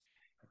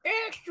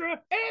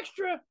extra,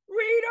 extra,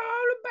 read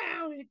all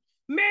about it.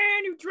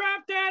 Man who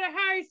dropped out of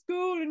high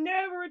school and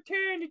never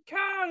attended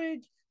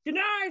college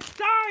denies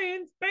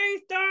science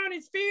based on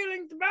his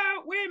feelings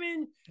about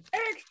women.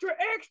 Extra,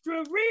 extra,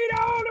 read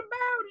all about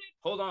it.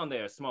 Hold on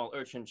there, small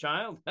urchin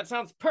child. That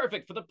sounds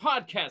perfect for the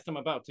podcast I'm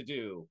about to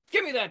do.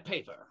 Give me that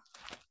paper.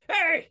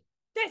 Hey,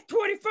 that's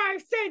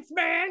 25 cents,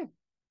 man.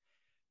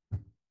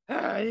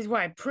 This is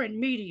why print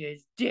media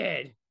is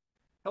dead.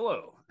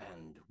 Hello,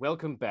 and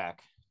welcome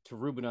back to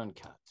Ruben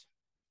Uncut.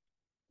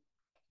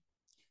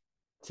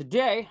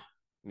 Today,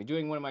 I'm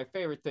doing one of my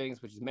favorite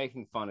things, which is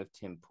making fun of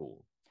Tim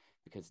Pool.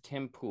 Because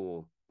Tim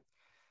Pool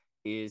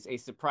is a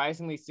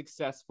surprisingly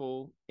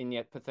successful and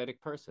yet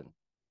pathetic person.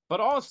 But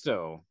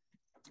also,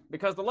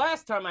 because the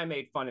last time I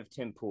made fun of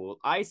Tim Pool,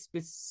 I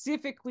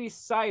specifically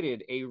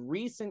cited a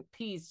recent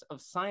piece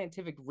of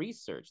scientific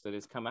research that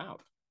has come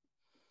out.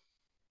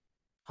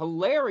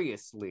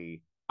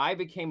 Hilariously, I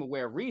became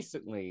aware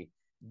recently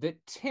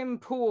that Tim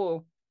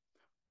Pool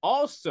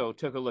also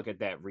took a look at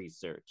that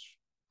research.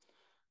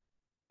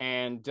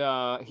 And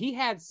he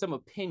had some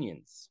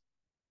opinions.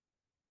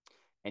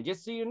 And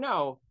just so you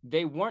know,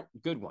 they weren't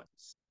good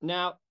ones.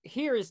 Now,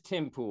 here is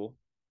Tim Pool.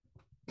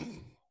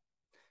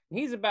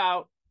 He's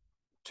about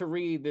to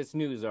read this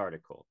news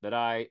article that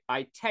I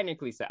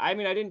technically cite. I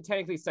mean, I didn't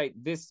technically cite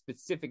this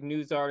specific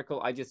news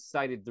article. I just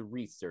cited the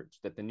research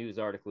that the news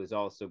article is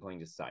also going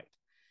to cite.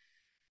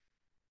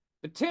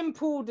 But Tim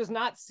Pool does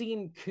not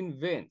seem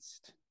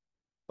convinced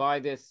by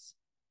this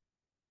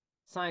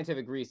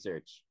scientific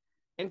research.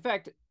 In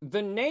fact,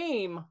 the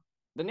name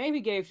he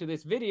gave to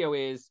this video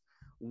is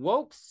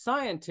Woke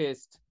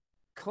Scientist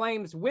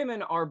Claims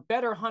Women Are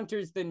Better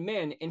Hunters Than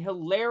Men in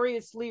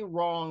Hilariously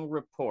Wrong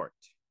Report.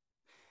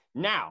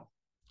 Now,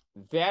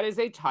 that is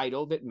a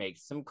title that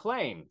makes some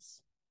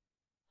claims.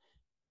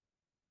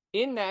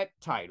 In that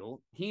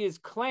title, he is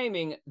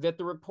claiming that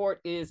the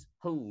report is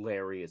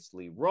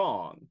hilariously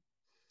wrong.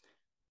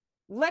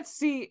 Let's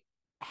see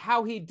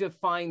how he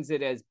defines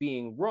it as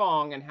being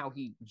wrong and how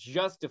he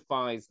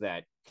justifies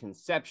that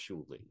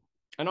conceptually.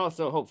 And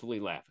also, hopefully,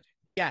 laugh at it.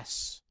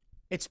 Yes,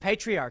 it's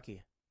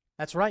patriarchy.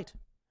 That's right.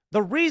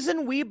 The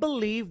reason we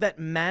believe that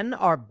men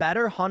are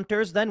better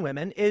hunters than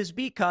women is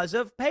because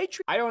of patriarchy.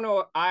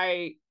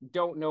 I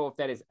don't know if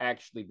that has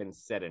actually been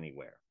said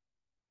anywhere.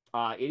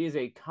 It is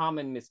a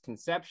common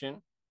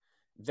misconception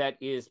that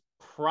is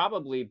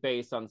probably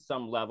based on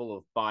some level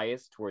of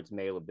bias towards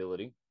male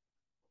ability.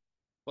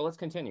 Well, let's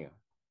continue.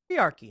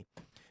 Patriarchy.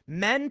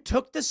 Men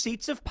took the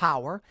seats of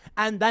power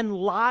and then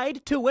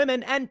lied to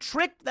women and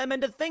tricked them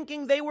into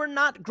thinking they were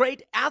not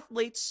great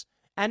athletes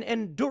and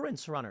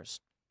endurance runners.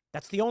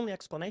 That's the only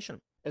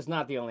explanation. It's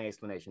not the only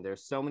explanation. There are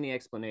so many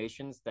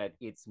explanations that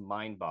it's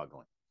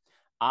mind-boggling.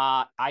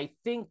 I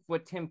think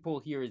what Tim Pool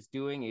here is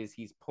doing is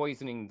he's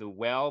poisoning the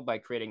well by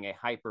creating a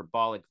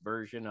hyperbolic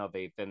version of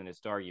a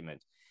feminist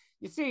argument.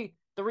 You see,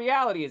 the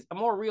reality is, a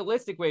more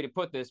realistic way to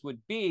put this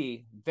would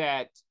be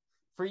that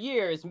for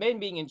years, men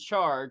being in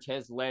charge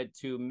has led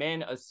to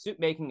men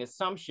making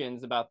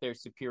assumptions about their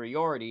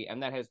superiority,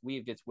 and that has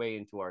weaved its way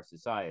into our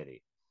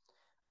society.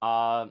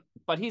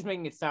 But he's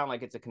making it sound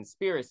like it's a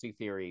conspiracy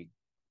theory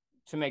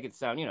to make it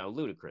sound,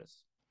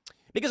 ludicrous.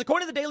 Because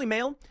according to the Daily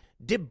Mail,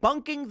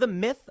 debunking the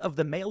myth of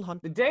the male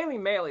hunter. The Daily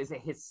Mail is a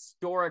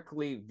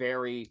historically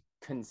very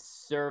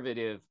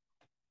conservative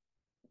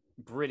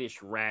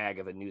British rag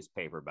of a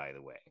newspaper, by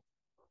the way.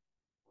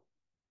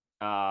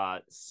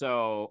 At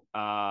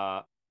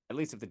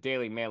least if the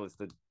Daily Mail is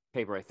the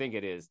paper I think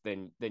it is,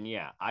 then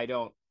yeah, I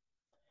don't.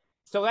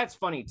 So that's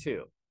funny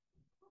too.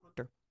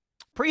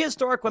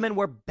 Prehistoric women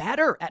were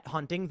better at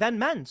hunting than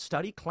men,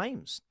 study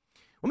claims.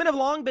 Women have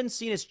long been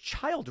seen as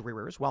child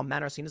rearers, while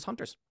men are seen as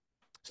hunters.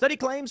 Study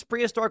claims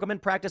prehistoric women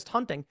practiced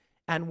hunting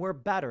and were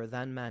better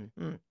than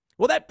men.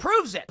 Well, that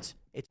proves it.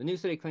 The new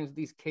study claims that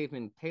these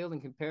cavemen paled in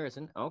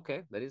comparison.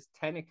 Okay, that is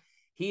technically.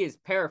 He is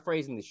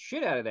paraphrasing the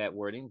shit out of that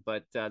wording,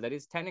 but that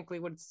is technically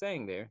what it's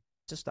saying there.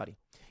 It's a study.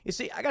 You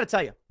see, I got to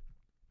tell you,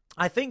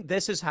 I think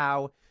this is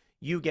how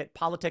you get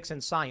politics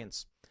and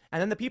science.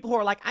 And then the people who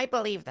are like, I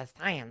believe the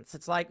science.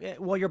 It's like,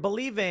 well, you're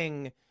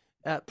believing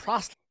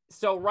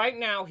So right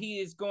now he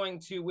is going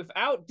to,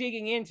 without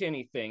digging into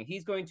anything,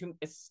 he's going to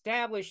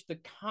establish the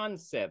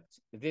concept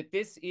that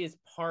this is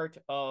part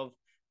of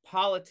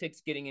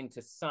politics getting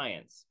into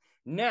science.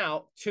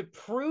 Now, to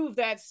prove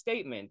that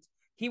statement,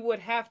 he would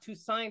have to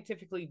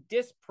scientifically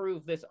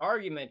disprove this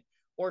argument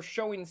or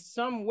show in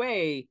some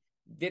way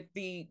that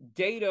the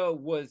data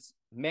was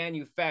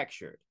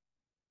manufactured.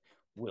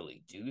 Will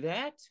he do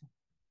that?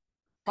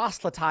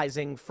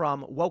 Proselytizing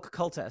from woke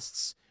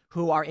cultists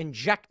who are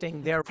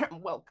injecting their...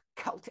 From woke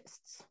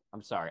cultists.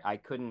 I'm sorry, I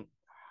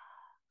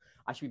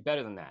should be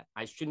better than that.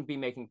 I shouldn't be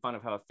making fun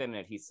of how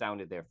effeminate he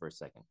sounded there for a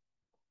second.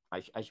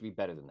 I should be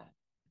better than that.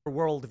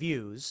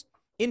 Worldviews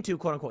into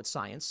quote-unquote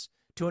science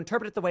to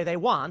interpret it the way they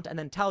want and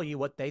then tell you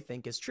what they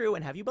think is true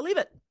and have you believe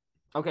it.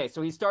 Okay,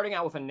 so he's starting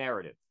out with a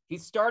narrative.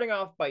 He's starting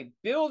off by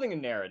building a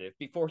narrative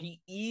before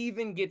he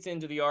even gets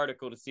into the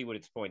article to see what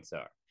its points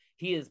are.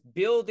 He is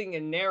building a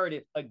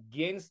narrative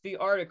against the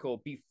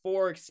article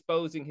before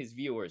exposing his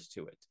viewers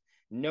to it.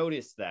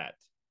 Notice that.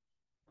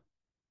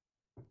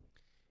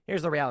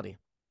 Here's the reality.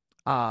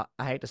 I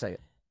hate to say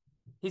it.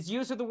 His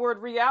use of the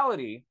word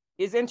reality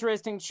is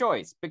interesting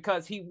choice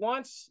because he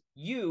wants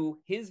you,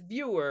 his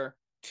viewer,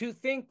 to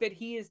think that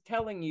he is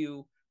telling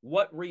you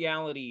what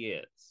reality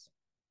is.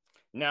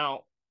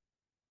 Now,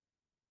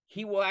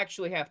 he will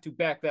actually have to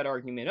back that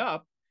argument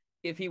up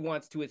if he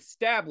wants to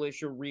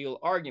establish a real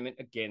argument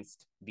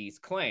against these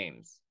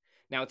claims.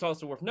 Now, it's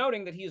also worth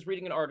noting that he is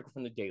reading an article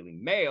from the Daily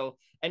Mail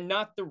and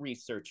not the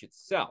research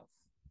itself.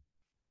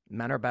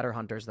 Men are better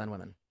hunters than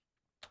women.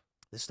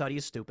 This study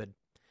is stupid.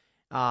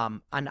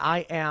 And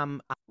I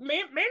am...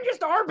 Men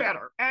just are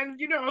better. And,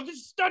 you know,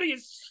 this study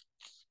is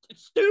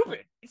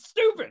stupid. It's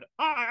stupid.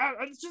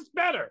 It's just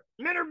better.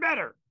 Men are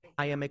better.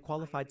 I am a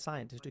qualified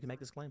scientist who can make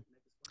this claim.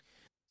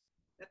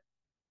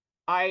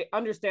 I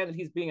understand that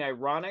he's being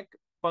ironic,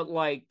 but,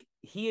 like,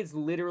 he is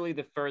literally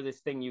the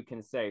furthest thing you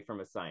can say from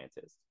a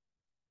scientist.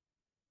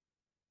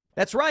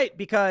 That's right,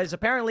 because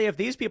apparently if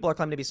these people are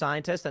claiming to be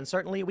scientists, then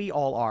certainly we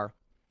all are.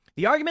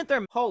 The argument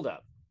they're... Hold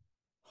up.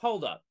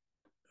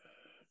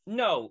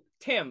 No,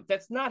 Tim,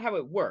 that's not how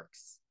it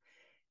works.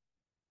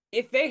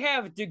 If they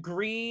have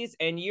degrees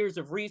and years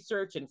of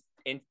research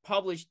and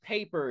published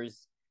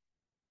papers,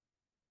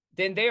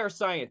 then they are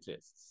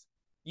scientists.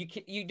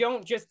 You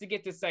don't just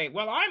get to say,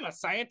 well, I'm a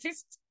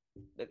scientist.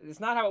 It's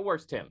not how it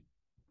works, Tim.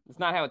 It's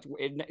not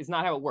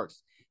how it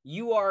works.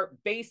 You are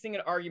basing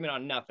an argument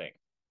on nothing.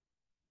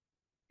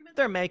 The argument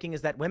they're making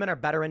is that women are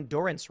better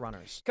endurance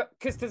runners.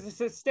 Because to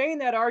sustain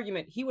that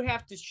argument, he would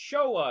have to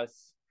show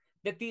us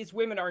that these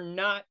women are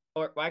not,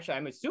 or well, actually,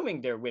 I'm assuming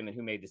they're women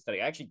who made this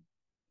study. I actually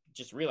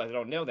just realized I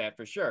don't know that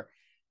for sure.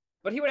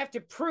 But he would have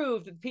to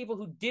prove that the people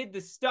who did the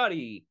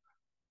study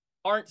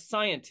aren't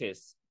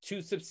scientists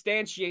to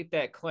substantiate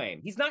that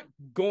claim. He's not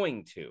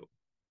going to.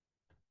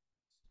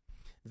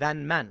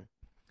 Than men.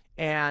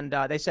 And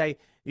they say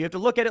you have to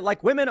look at it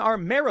like women are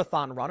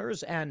marathon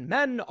runners and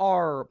men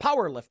are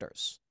power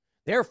lifters.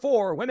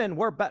 Therefore, women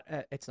were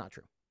better. It's not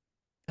true.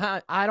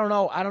 I don't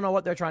know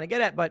what they're trying to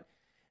get at, but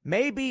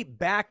maybe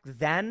back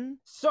then.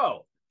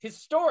 So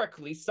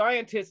historically,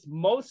 scientists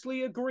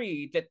mostly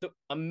agreed that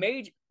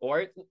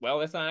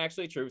that's not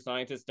actually true.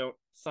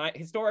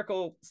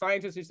 Historical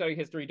scientists who study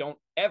history don't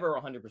ever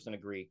 100%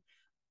 agree.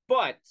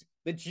 But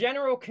the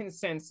general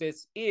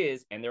consensus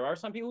is, and there are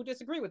some people who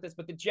disagree with this,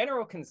 but the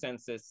general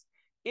consensus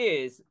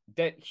is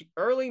that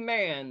early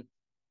man's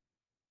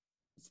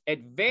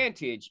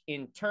advantage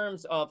in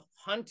terms of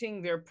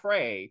hunting their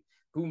prey,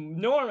 who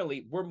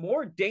normally were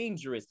more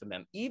dangerous than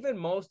them, even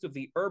most of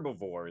the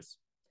herbivores,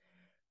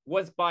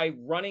 was by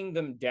running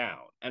them down.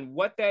 And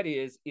what that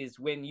is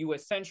when you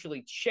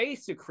essentially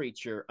chase a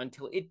creature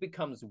until it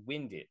becomes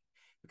winded,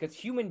 because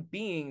human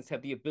beings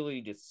have the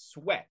ability to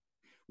sweat,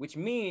 which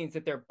means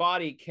that their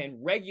body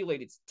can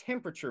regulate its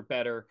temperature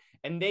better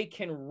and they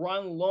can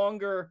run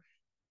longer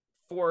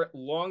for a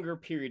longer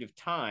period of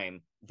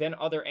time than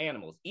other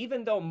animals,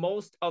 even though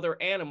most other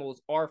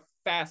animals are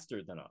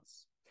faster than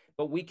us.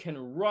 But we can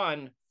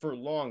run for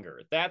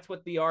longer. That's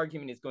what the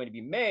argument is going to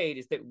be made,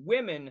 is that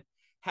women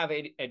have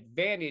an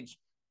advantage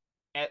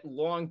at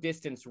long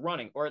distance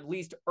running, or at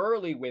least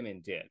early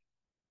women did.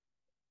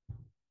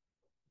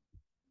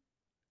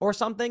 Or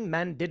something,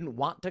 men didn't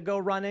want to go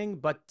running,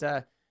 but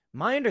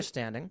my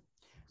understanding.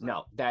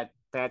 No,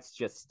 that's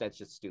just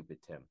stupid,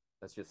 Tim.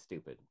 That's just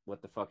stupid.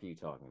 What the fuck are you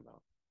talking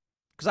about?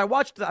 Because I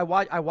watched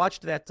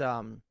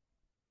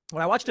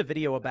a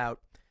video about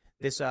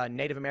this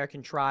Native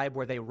American tribe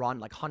where they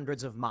run like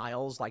hundreds of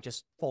miles, like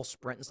just full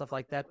sprint and stuff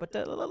like that. But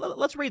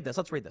let's read this.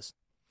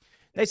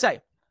 They say,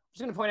 I'm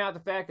just going to point out the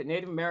fact that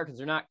Native Americans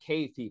are not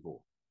cave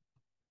people.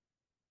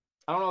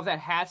 I don't know if that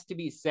has to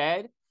be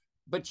said,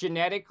 but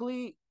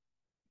genetically,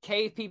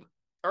 cave people,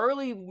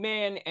 early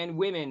men and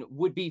women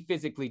would be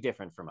physically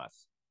different from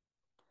us.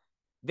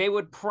 They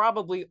would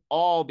probably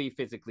all be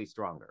physically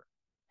stronger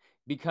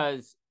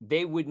because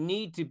they would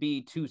need to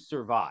be to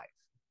survive.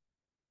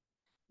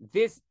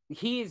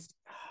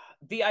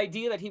 The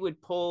idea that he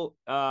would pull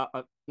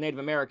Native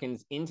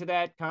Americans into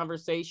that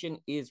conversation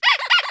is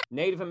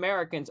Native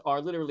Americans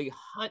are literally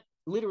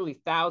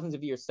thousands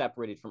of years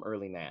separated from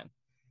early man.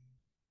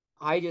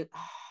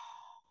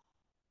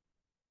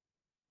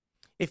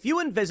 If you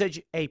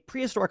envisage a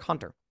prehistoric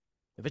hunter,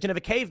 the vision of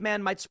a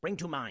caveman might spring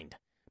to mind.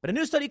 But a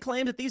new study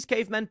claims that these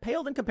cavemen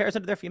paled in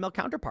comparison to their female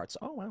counterparts.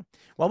 Oh, wow.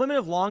 While women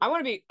have long...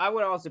 I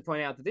would also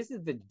point out that this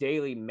is the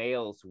Daily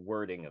Mail's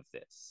wording of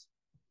this.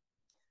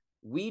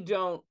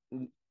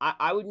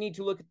 I would need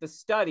to look at the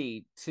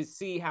study to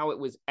see how it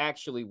was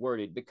actually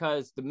worded,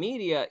 because the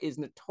media is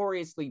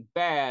notoriously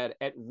bad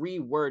at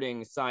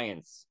rewording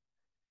science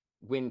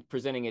when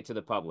presenting it to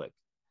the public.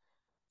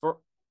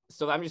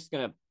 So I'm just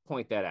going to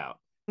point that out.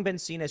 Been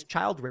seen as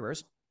child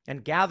rearers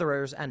and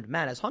gatherers and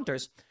men as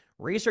hunters,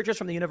 researchers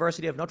from the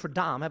University of Notre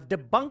Dame have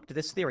debunked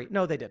this theory.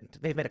 No, they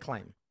didn't. They've made a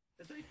claim.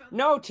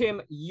 No,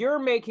 Tim, you're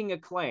making a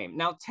claim.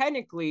 Now,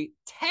 technically,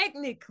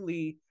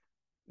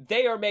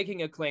 they are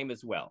making a claim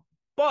as well.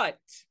 But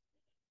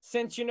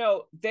since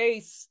they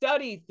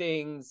study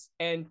things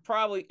and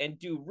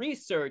do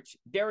research,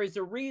 there is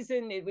a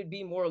reason it would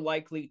be more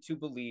likely to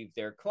believe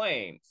their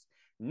claims.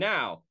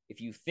 Now,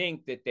 if you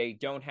think that they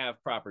don't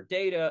have proper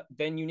data,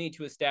 then you need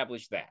to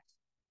establish that.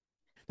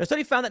 The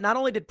study found that not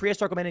only did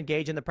prehistoric men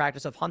engage in the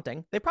practice of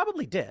hunting, they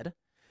probably did,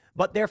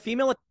 but their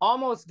female...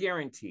 Almost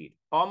guaranteed,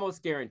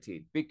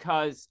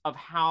 because of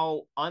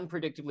how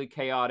unpredictably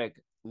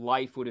chaotic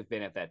life would have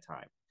been at that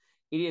time.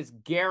 It is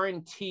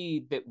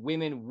guaranteed that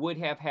women would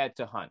have had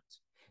to hunt.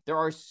 There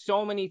are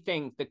so many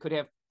things that could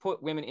have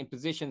put women in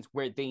positions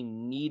where they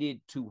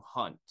needed to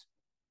hunt.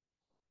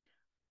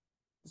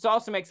 This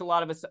also makes a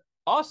lot of us.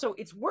 Also,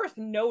 it's worth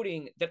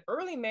noting that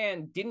early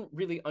man didn't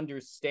really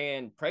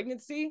understand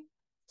pregnancy,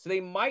 so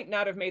they might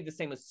not have made the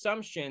same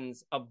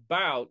assumptions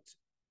about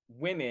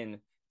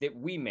women that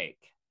we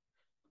make.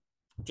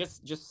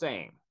 Just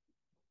saying.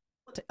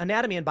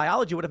 Anatomy and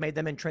biology would have made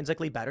them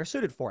intrinsically better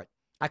suited for it.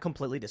 I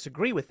completely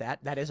disagree with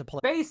that. That is a...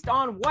 Based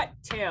on what,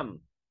 Tim?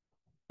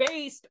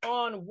 Based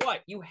on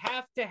what? You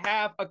have to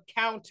have a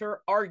counter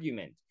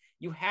argument.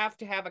 You have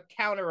to have a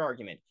counter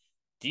argument.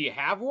 Do you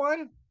have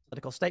one?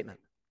 Political statement.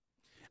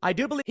 I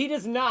do believe... He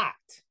does not.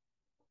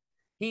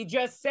 He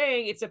just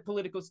saying it's a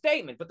political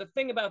statement. But the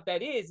thing about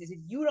that is if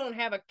you don't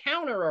have a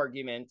counter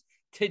argument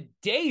to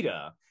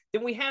data,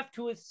 then we have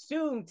to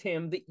assume,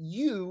 Tim, that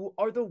you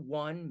are the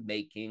one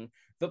making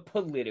the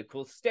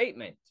political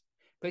statement,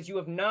 because you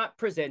have not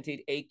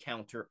presented a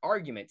counter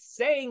argument.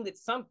 Saying that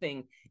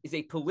something is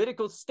a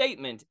political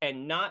statement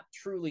and not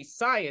truly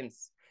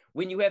science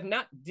when you have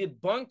not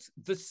debunked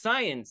the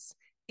science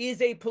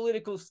is a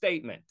political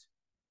statement.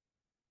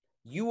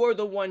 You are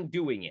the one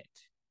doing it.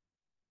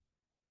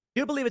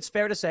 Do you believe it's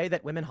fair to say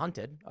that women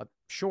hunted?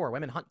 Sure,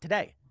 women hunt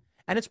today.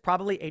 And it's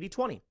probably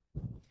 80-20.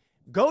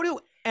 Go to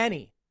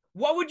any...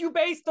 What would you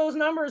base those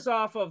numbers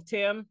off of,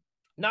 Tim?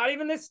 Not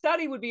even this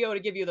study would be able to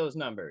give you those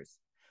numbers.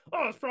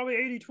 Oh, it's probably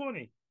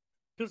 80-20.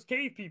 Just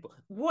cave people.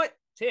 What?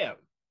 Tim,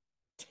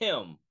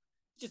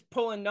 just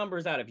pulling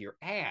numbers out of your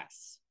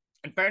ass.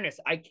 In fairness,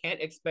 I can't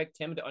expect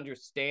Tim to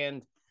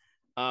understand,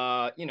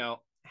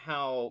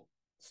 how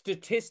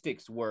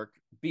statistics work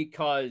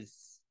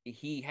because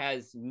he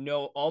has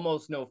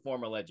almost no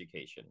formal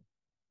education.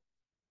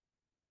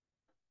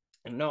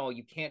 And no,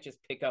 you can't just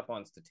pick up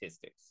on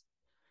statistics.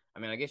 I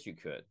mean, I guess you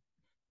could,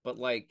 but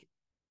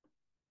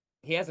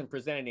he hasn't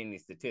presented any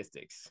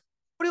statistics.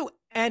 Go to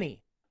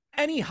any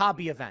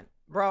hobby event.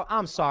 Bro,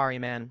 I'm sorry,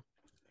 man.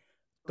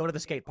 Go to the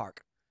skate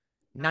park.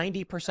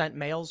 90%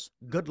 males.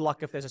 Good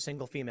luck if there's a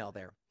single female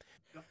there.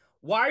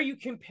 Why are you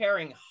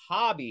comparing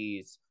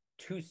hobbies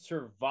to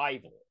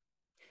survival?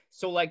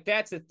 So,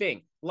 that's the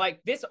thing.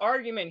 This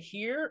argument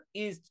here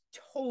is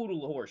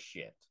total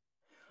horseshit.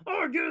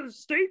 Oh, go to the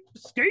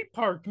skate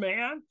park,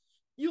 man.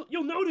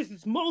 You'll notice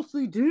it's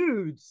mostly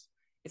dudes.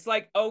 It's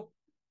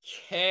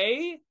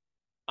okay.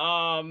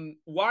 Why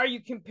are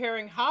you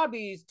comparing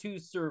hobbies to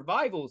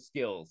survival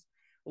skills?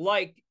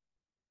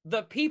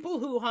 The people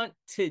who hunt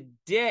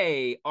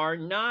today are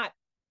not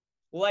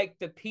like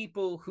the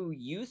people who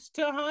used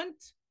to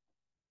hunt,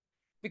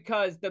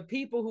 because the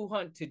people who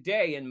hunt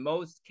today in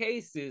most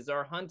cases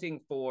are hunting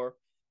for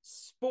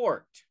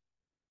sport.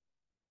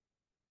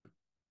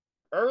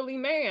 Early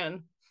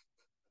man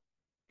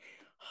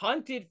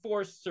hunted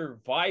for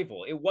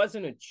survival. It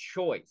wasn't a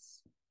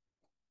choice.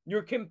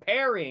 You're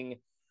comparing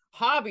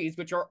hobbies,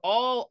 which are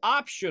all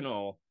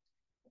optional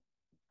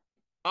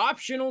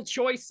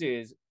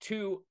choices,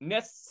 to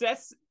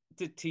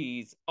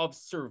necessities of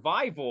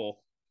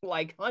survival,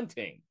 like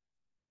hunting.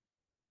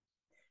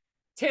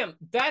 Tim,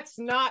 that's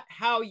not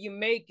how you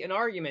make an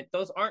argument.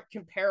 Those aren't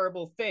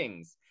comparable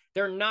things.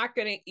 They're not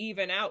going to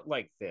even out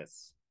like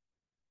this.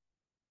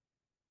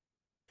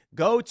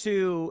 Go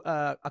to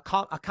a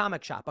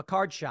comic shop, a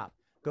card shop.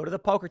 Go to the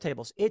poker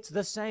tables. It's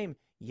the same.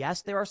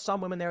 Yes, there are some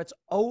women there. It's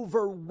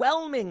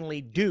overwhelmingly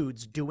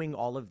dudes doing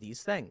all of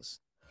these things,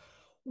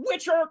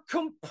 which are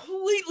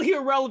completely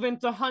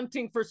irrelevant to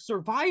hunting for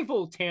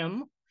survival,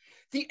 Tim.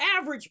 The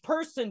average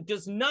person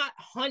does not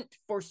hunt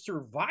for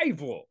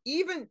survival.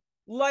 Even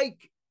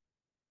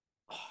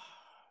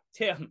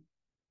Tim,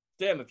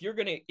 if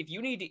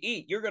you need to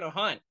eat, you're gonna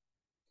hunt.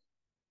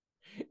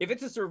 If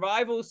it's a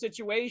survival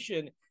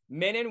situation,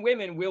 men and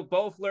women will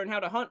both learn how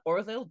to hunt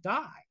or they'll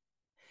die.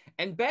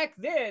 And back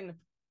then,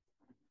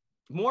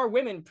 more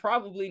women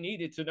probably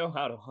needed to know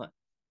how to hunt,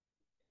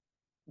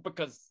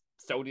 because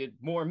so did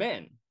more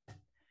men.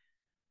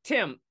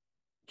 Tim,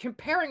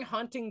 comparing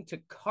hunting to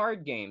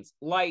card games,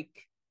 what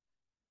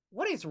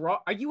is wrong?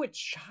 Are you a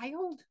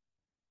child?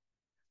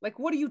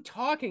 What are you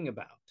talking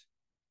about?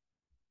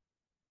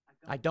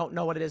 I don't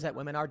know what it is that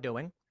women are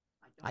doing.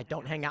 I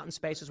don't hang out in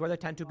spaces where there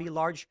tend to be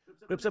large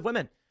groups of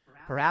women.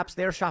 Perhaps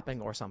they're shopping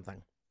or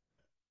something.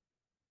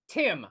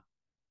 Tim,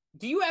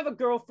 do you have a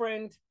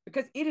girlfriend?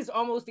 Because it is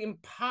almost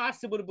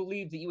impossible to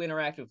believe that you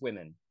interact with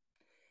women.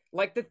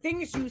 The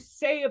things you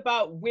say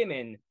about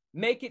women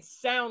make it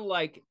sound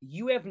like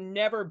you have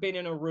never been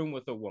in a room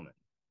with a woman.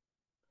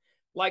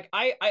 Like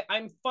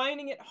I'm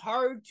finding it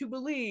hard to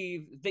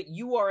believe that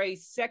you are a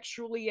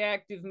sexually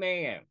active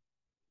man.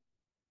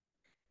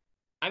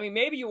 I mean,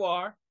 maybe you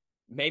are.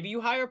 Maybe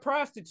you hire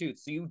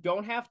prostitutes so you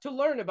don't have to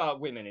learn about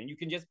women and you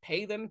can just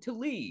pay them to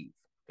leave.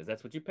 Because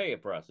that's what you pay a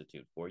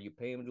prostitute for. You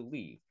pay them to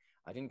leave.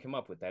 I didn't come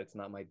up with that. It's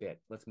not my bit.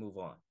 Let's move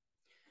on.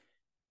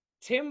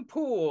 Tim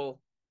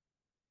Pool,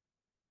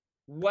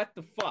 what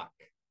the fuck?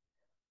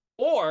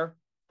 Or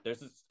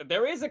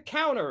there is a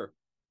counter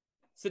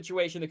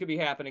situation that could be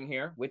happening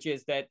here, which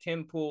is that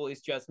Tim Pool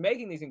is just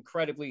making these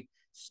incredibly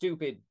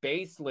stupid,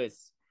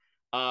 baseless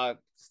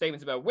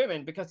statements about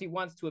women because he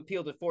wants to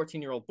appeal to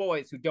 14-year-old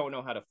boys who don't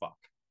know how to fuck.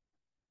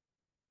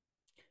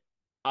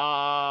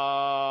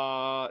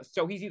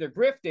 So he's either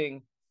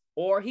grifting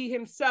or he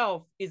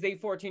himself is a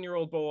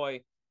 14-year-old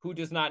boy who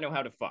does not know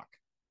how to fuck.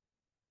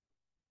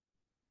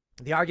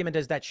 The argument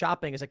is that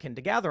shopping is akin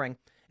to gathering,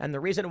 and the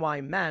reason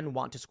why men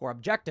want to score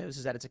objectives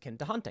is that it's akin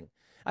to hunting.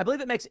 I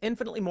believe it makes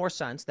infinitely more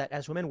sense that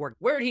as women work.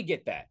 Where did he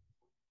get that?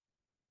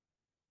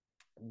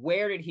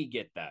 Where did he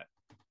get that?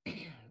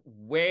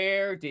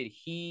 Where did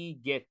he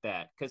get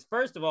that? Because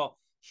first of all,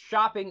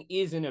 shopping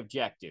is an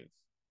objective.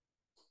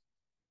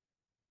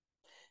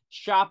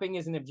 Shopping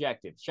is an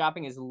objective.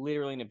 Shopping is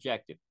literally an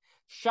objective.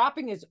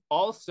 Shopping is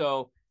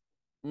also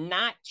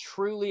not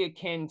truly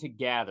akin to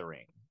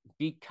gathering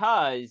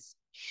because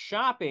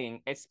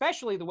shopping,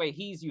 especially the way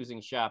he's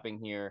using shopping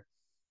here,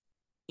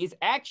 is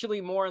actually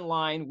more in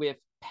line with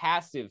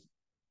passive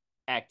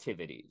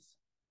activities.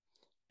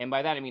 And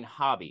by that, I mean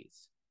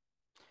hobbies.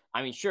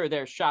 I mean, sure,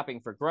 they're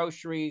shopping for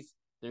groceries.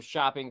 They're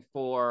shopping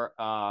for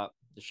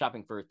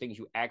things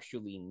you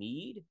actually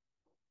need.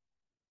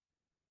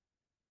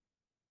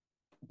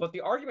 But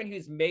the argument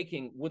he's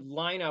making would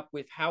line up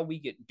with how we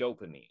get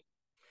dopamine.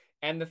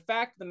 And the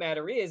fact of the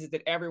matter is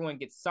that everyone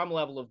gets some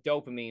level of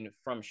dopamine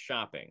from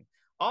shopping.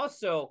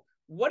 Also,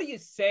 what are you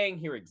saying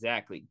here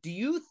exactly? Do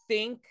you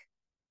think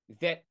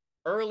that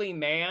early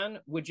man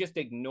would just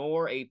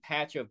ignore a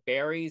patch of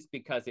berries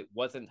because it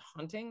wasn't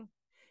hunting?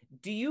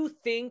 Do you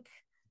think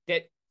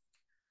that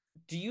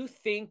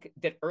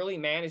early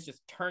man is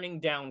just turning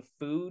down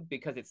food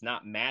because it's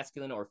not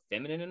masculine or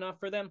feminine enough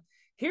for them?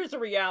 Here's the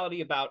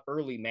reality about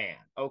early man,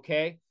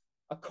 okay?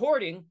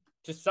 According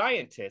to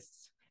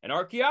scientists and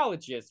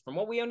archaeologists, from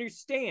what we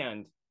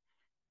understand,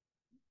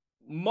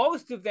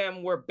 most of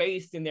them were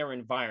based in their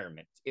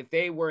environment. If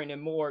they were in a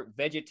more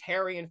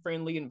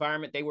vegetarian-friendly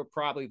environment, they were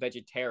probably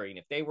vegetarian.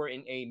 If they were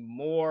in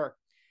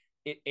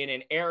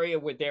an area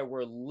where there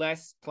were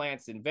less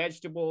plants and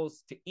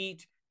vegetables to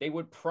eat, they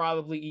would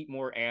probably eat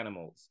more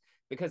animals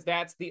because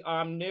that's the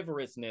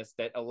omnivorousness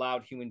that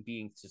allowed human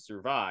beings to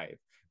survive.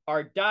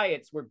 Our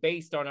diets were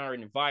based on our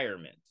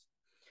environment.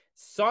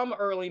 Some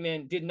early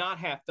men did not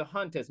have to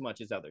hunt as much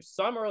as others.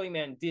 Some early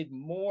men did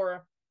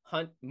more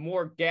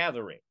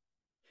gathering.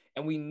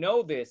 And we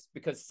know this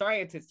because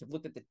scientists have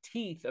looked at the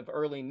teeth of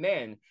early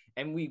men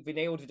and we've been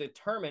able to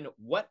determine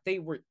what they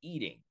were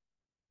eating.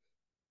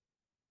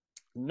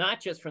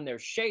 Not just from their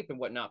shape and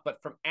whatnot,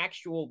 but from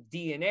actual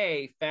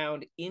DNA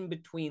found in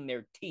between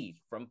their teeth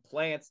from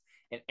plants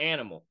and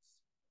animals.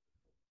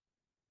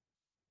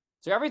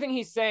 So everything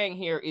he's saying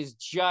here is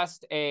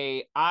just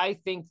I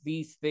think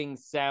these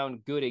things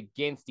sound good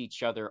against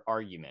each other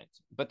argument,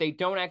 but they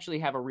don't actually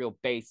have a real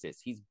basis.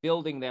 He's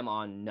building them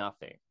on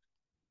nothing.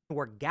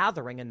 Were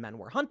gathering and men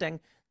were hunting.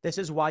 This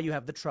is why you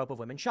have the trope of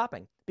women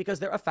shopping, because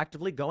they're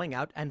effectively going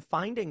out and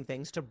finding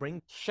things to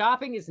bring.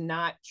 Shopping is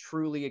not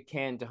truly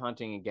akin to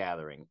hunting and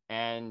gathering.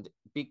 And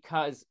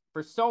because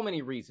for so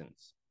many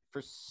reasons.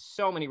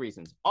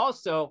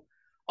 Also,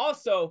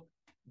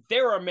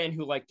 there are men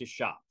who like to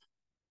shop.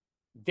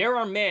 There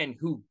are men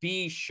who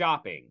be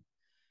shopping.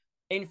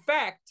 In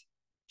fact,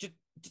 just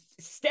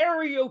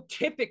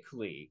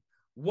stereotypically,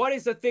 what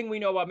is the thing we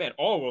know about men?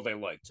 Oh, well, they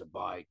like to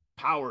buy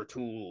power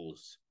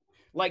tools.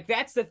 Like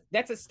that's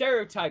a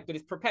stereotype that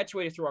is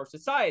perpetuated through our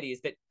society, is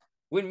that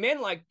when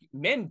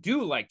men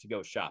do like to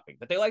go shopping,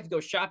 but they like to go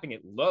shopping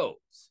at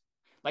Lowe's.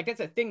 Like that's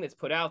a thing that's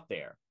put out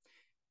there.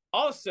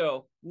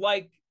 Also,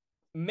 like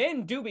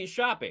men do be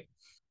shopping.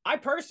 I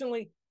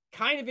personally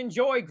kind of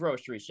enjoy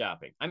grocery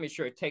shopping. I'm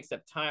sure it takes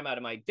up time out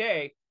of my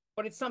day,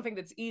 but it's something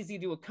that's easy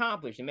to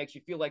accomplish and makes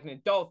you feel like an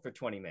adult for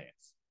 20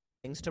 minutes.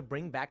 Things to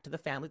bring back to the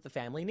family that the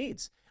family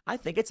needs. I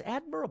think it's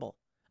admirable.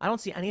 I don't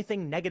see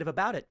anything negative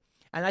about it.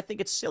 And I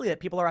think it's silly that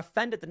people are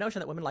offended at the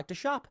notion that women like to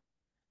shop.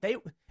 This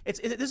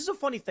is a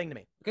funny thing to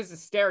me. Because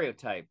it's a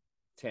stereotype,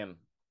 Tim.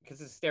 Because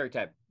it's a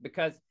stereotype.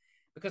 Because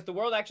the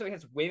world actually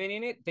has women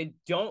in it. They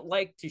don't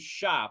like to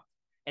shop,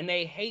 and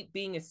they hate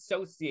being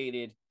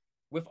associated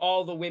with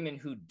all the women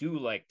who do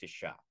like to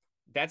shop.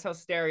 That's how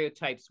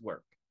stereotypes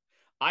work.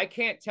 I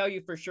can't tell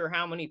you for sure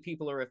how many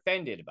people are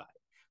offended by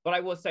it. But I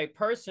will say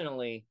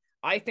personally,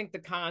 I think the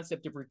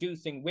concept of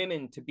reducing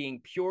women to being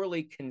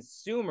purely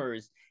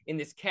consumers in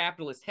this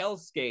capitalist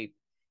hellscape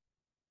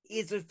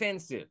is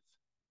offensive.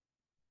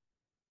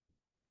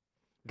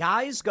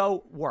 Guys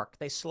go work.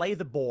 They slay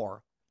the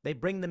boar. They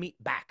bring the meat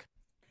back.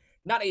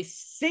 Not a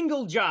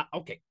single job.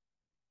 Okay.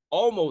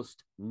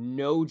 almost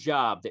no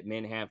job that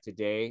men have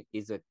today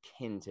is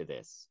akin to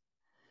this.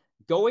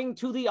 Going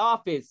to the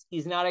office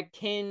is not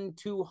akin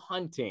to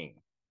hunting.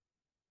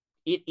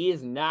 It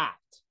is not.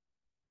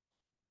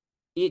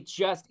 It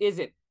just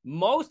isn't.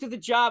 Most of the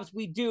jobs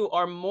we do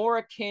are more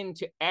akin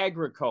to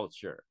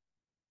agriculture,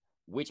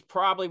 which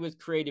probably was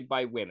created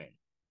by women.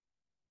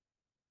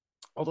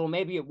 Although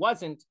maybe it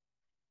wasn't,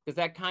 because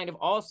that kind of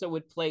also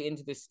would play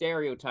into the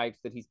stereotypes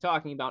that he's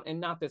talking about and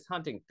not this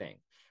hunting thing.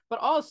 But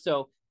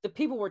also, the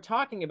people we're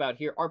talking about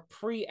here are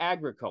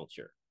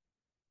pre-agriculture.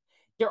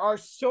 There are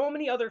so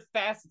many other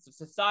facets of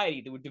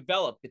society that would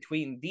develop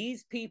between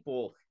these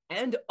people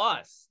and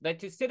us that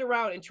to sit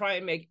around and try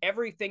and make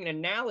everything an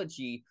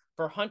analogy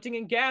for hunting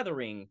and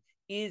gathering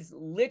is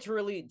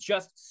literally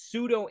just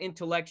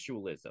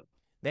pseudo-intellectualism.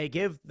 They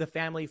give the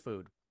family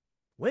food.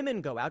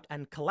 Women go out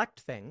and collect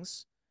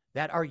things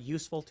that are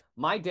useful.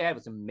 My dad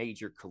was a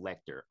major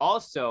collector.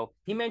 Also,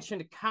 he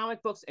mentioned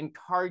comic books and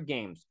card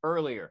games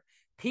earlier.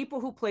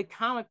 People who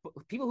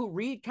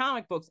read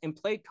comic books and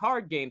play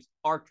card games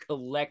are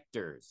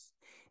collectors.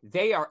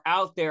 They are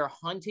out there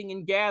hunting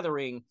and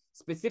gathering,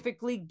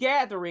 specifically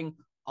gathering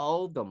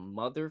all the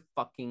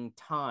motherfucking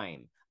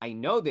time. I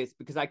know this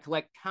because I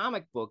collect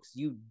comic books,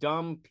 you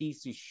dumb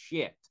piece of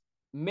shit.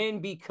 Men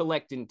be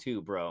collecting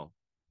too, bro.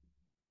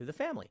 To the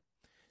family.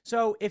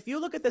 So if you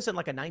look at this in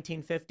like a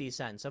 1950s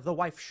sense of the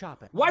wife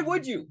shopping. Why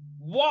would you?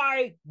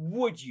 Why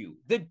would you?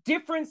 The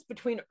difference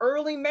between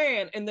early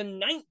man and the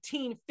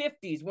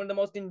 1950s, one of the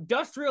most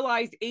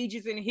industrialized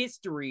ages in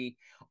history,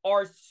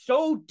 are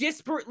so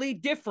disparately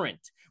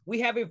different.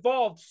 We have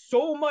evolved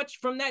so much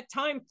from that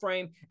time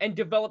frame and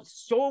developed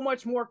so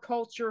much more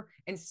culture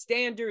and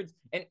standards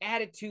and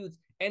attitudes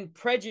and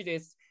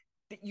prejudice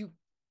that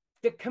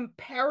the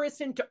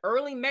comparison to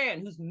early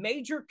man, whose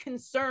major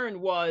concern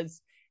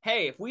was,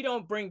 hey, if we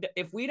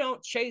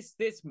don't chase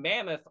this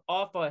mammoth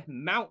off a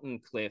mountain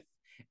cliff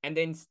and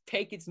then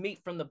take its meat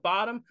from the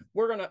bottom,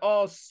 we're going to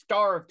all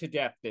starve to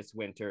death this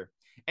winter.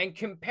 And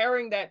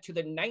comparing that to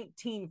the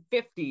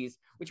 1950s,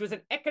 which was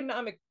an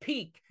economic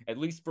peak, at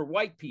least for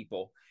white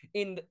people,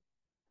 in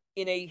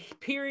a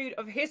period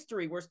of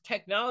history where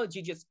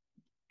technology just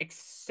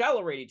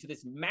accelerated to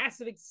this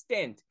massive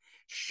extent,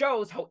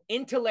 shows how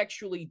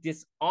intellectually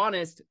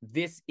dishonest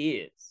this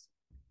is.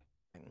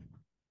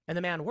 And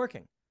the man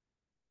working.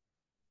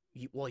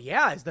 Well,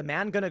 yeah, is the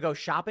man going to go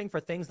shopping for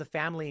things the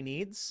family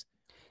needs?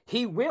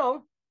 He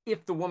will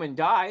if the woman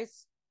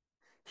dies.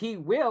 He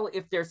will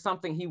if there's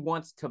something he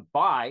wants to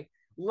buy.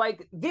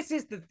 Like, this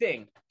is the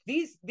thing.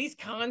 These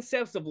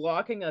concepts of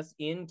locking us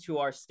into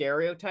our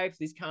stereotypes,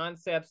 these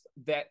concepts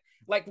that,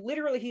 like,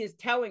 literally he is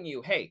telling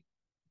you, hey,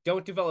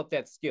 don't develop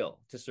that skill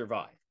to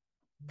survive,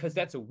 because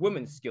that's a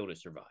woman's skill to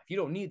survive. You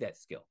don't need that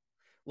skill.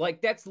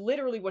 Like, that's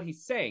literally what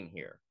he's saying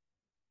here.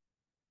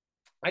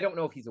 I don't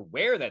know if he's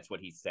aware that's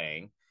what he's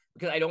saying,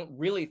 because I don't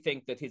really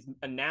think that his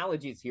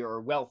analogies here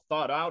are well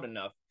thought out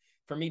enough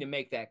for me to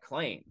make that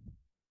claim.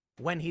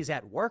 When he's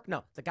at work?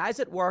 No, the guy's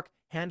at work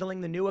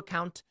handling the new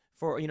account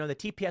for, the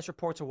TPS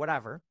reports or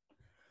whatever.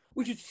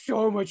 Which is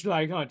so much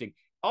like hunting.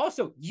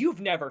 Also, you've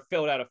never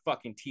filled out a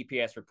fucking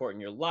TPS report in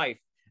your life.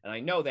 And I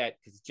know that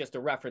because it's just a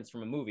reference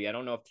from a movie. I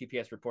don't know if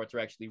TPS reports are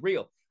actually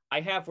real.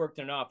 I have worked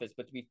in an office,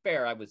 but to be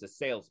fair, I was a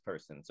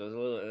salesperson. So it's a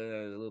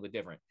little bit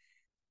different.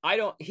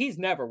 He's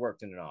never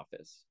worked in an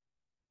office.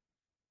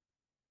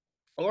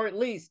 Or at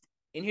least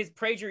in his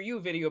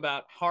PragerU video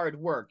about hard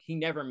work, he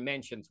never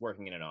mentions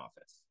working in an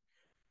office.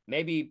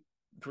 Maybe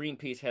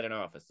Greenpeace had an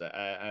office.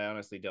 I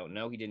honestly don't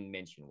know. He didn't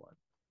mention one.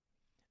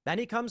 Then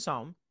he comes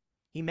home,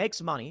 he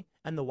makes money,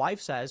 and the wife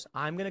says,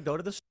 I'm going to go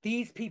to the store.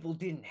 These people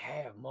didn't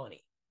have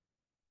money.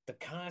 The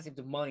concept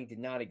of money did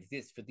not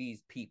exist for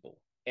these people.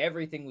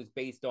 Everything was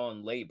based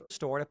on labor.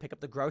 Store to pick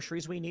up the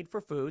groceries we need for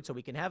food so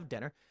we can have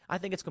dinner. I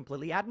think it's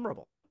completely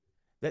admirable.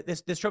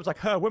 This trope's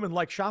like, women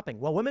like shopping.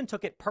 Well, women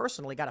took it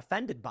personally, got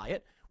offended by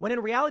it, when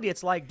in reality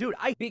it's like, dude,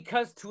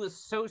 Because to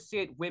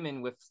associate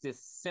women with this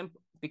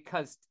simple...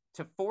 Because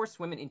to force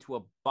women into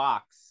a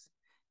box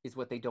is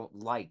what they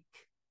don't like.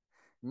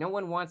 No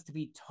one wants to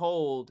be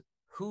told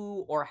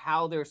who or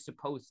how they're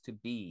supposed to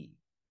be.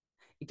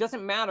 It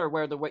doesn't matter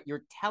whether what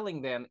you're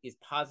telling them is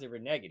positive or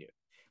negative.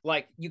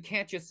 Like, you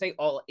can't just say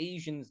all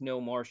Asians know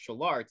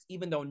martial arts,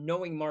 even though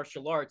knowing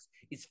martial arts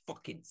is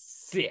fucking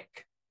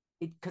sick.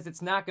 Because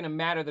it's not going to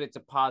matter that it's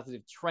a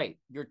positive trait.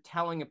 You're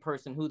telling a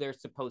person who they're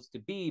supposed to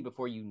be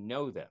before you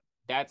know them.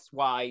 That's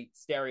why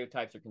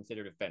stereotypes are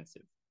considered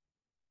offensive.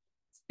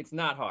 It's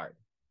not hard.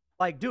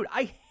 Like, dude,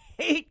 I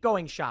hate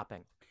going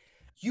shopping.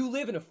 You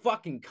live in a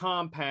fucking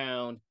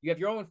compound. You have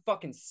your own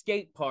fucking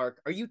skate park.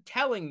 Are you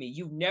telling me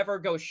you never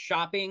go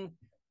shopping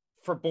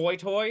for boy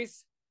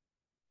toys?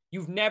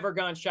 You've never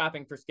gone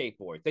shopping for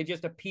skateboards. They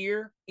just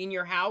appear in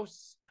your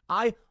house.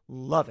 I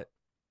love it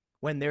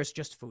when there's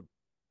just food.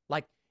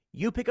 Like,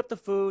 you pick up the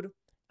food,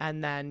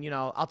 and then,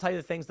 I'll tell you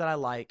the things that I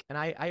like, and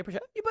I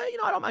appreciate it. But,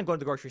 I don't mind going to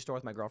the grocery store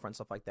with my girlfriend,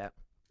 stuff like that.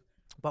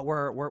 But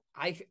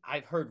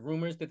I've heard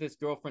rumors that this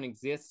girlfriend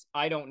exists.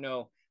 I don't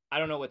know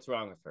what's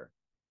wrong with her.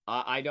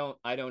 I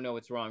don't know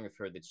what's wrong with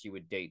her that she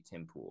would date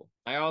Tim Pool.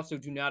 I also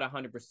do not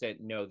 100%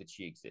 know that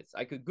she exists.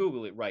 I could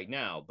Google it right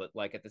now, but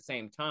like at the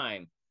same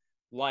time,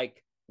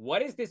 like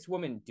what is this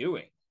woman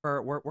doing?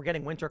 We're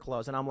getting winter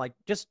clothes, and I'm like,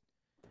 just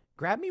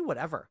grab me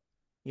whatever.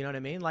 You know what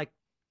I mean? Like,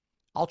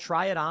 I'll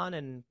try it on,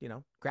 and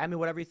grab me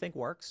whatever you think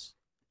works.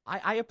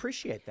 I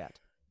appreciate that.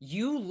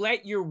 You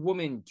let your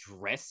woman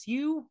dress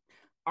you?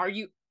 Are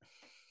you?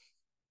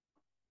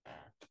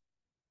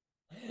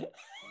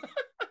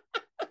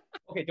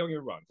 Okay, don't get me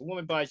wrong. If a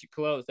woman buys you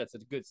clothes, that's a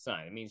good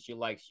sign. It means she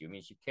likes you. It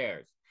means she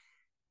cares.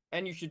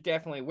 And you should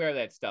definitely wear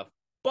that stuff.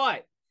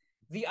 But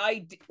the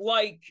idea,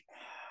 like,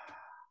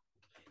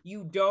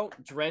 you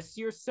don't dress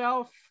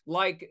yourself.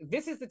 Like,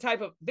 this is the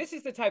type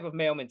of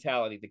male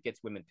mentality that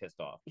gets women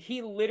pissed off.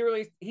 He's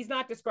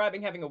not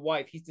describing having a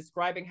wife. He's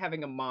describing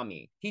having a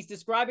mommy. He's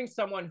describing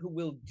someone who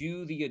will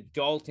do the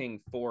adulting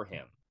for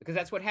him. Because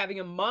that's what having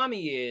a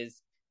mommy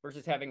is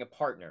versus having a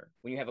partner.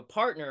 When you have a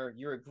partner,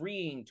 you're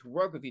agreeing to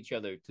work with each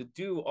other to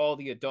do all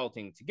the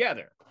adulting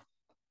together.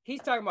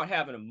 He's talking about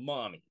having a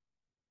mommy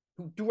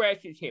who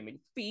dresses him and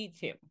feeds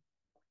him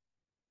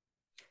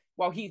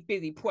while he's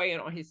busy playing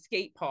on his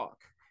skate park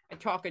and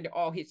talking to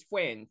all his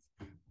friends.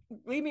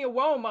 Leave me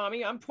alone,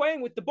 mommy. I'm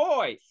playing with the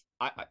boys.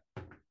 I'm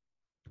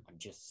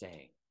just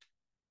saying.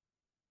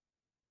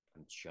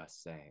 I'm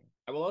just saying.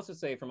 I will also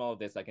say from all of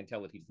this, I can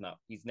tell that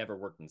he's never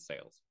worked in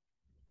sales.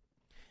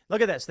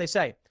 Look at this. They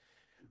say,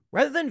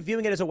 rather than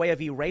viewing it as a way of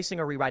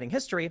erasing or rewriting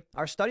history,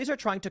 our studies are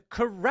trying to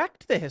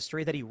correct the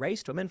history that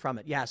erased women from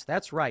it. Yes,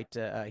 that's right.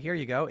 Here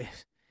you go.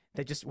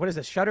 What is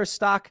this?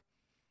 Shutterstock,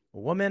 a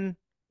woman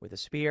with a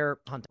spear,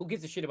 hunting. Who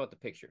gives a shit about the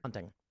picture?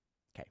 Hunting.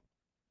 Okay.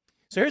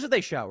 So here's what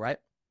they show, right?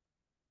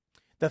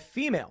 The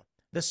female,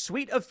 the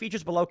suite of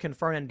features below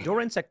confer an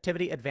endurance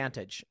activity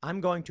advantage. I'm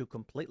going to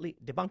completely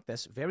debunk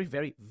this very,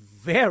 very,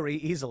 very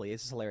easily.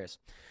 This is hilarious.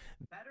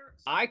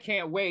 I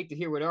can't wait to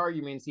hear what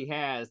arguments he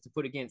has to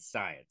put against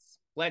science.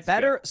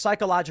 Better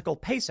psychological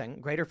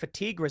pacing, greater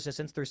fatigue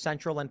resistance through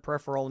central and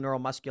peripheral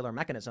neuromuscular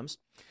mechanisms.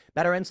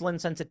 Better insulin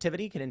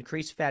sensitivity can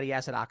increase fatty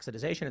acid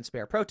oxidation and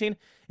spare protein.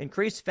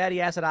 Increased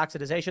fatty acid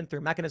oxidation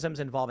through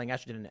mechanisms involving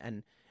estrogen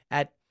and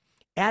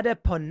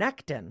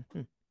adiponectin.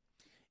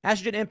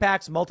 Estrogen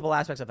impacts multiple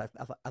aspects of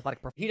athletic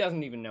performance. He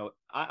doesn't even know.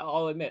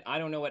 I'll admit, I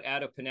don't know what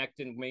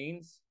adiponectin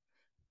means,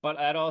 but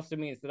that also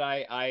means that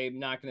I'm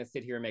not going to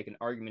sit here and make an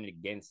argument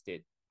against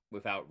it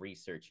without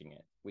researching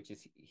it, which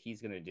is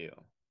he's going to do.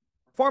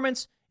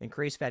 Performance,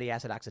 increased fatty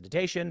acid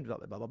oxidation, blah,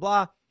 blah, blah,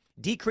 blah,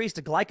 decreased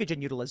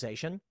glycogen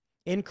utilization,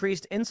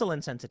 increased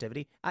insulin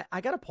sensitivity. I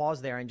got to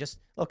pause there and just,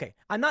 okay,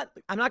 I'm not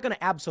going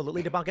to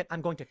absolutely debunk it. I'm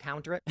going to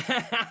counter it.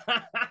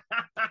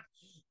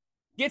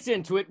 Gets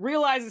into it,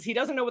 realizes he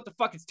doesn't know what the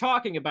fuck it's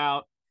talking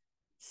about,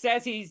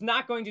 says he's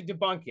not going to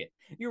debunk it.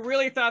 You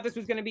really thought this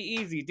was going to be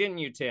easy, didn't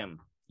you, Tim?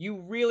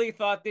 You really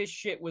thought this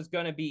shit was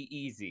going to be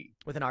easy.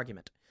 With an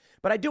argument.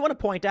 But I do want to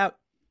point out,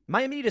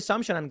 my immediate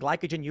assumption on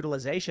glycogen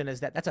utilization is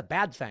that that's a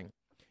bad thing.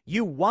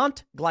 You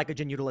want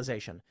glycogen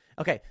utilization.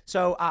 Okay,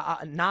 so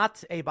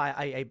not a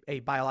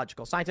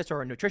biological scientist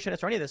or a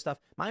nutritionist or any of this stuff.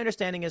 My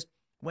understanding is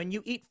when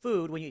you eat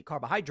food, when you eat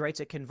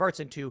carbohydrates, it converts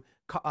into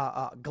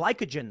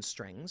glycogen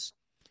strings,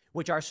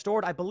 which are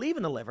stored, I believe,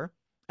 in the liver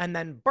and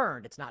then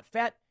burned. It's not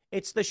fat.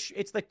 It's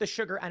like the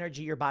sugar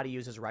energy your body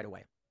uses right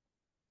away.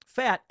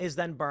 Fat is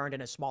then burned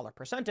in a smaller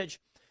percentage,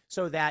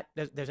 so that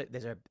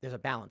there's a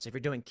balance. If you're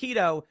doing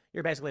keto,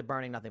 you're basically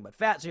burning nothing but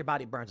fat, so your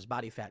body burns its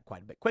body fat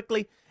quite a bit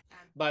quickly.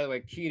 By the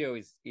way,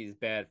 keto is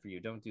bad for you.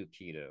 Don't do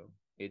keto.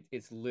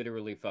 It's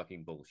literally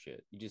fucking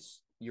bullshit.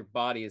 Your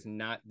body is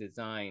not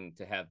designed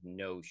to have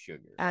no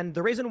sugar. And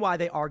the reason why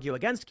they argue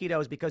against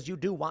keto is because you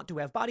do want to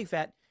have body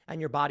fat,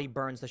 and your body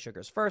burns the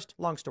sugars first.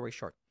 Long story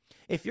short,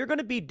 if you're going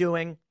to be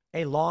doing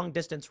a long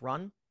distance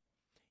run,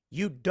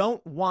 you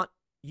don't want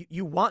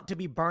you want to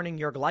be burning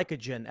your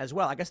glycogen as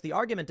well. I guess the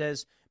argument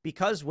is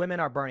because women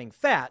are burning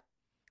fat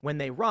when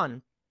they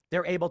run,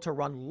 they're able to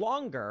run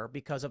longer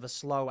because of a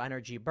slow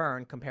energy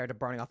burn compared to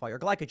burning off all your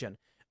glycogen.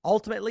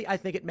 Ultimately, I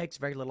think it makes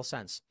very little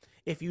sense.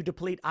 If you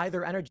deplete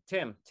either energy...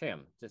 Tim,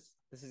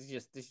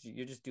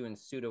 you're just doing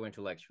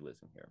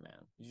pseudo-intellectualism here,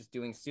 man. You're just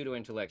doing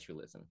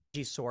pseudo-intellectualism.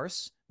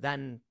 ...source,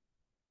 then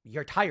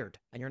you're tired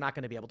and you're not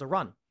going to be able to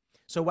run.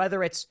 So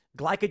whether it's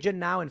glycogen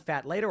now and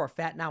fat later or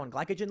fat now and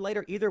glycogen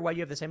later, either way, you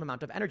have the same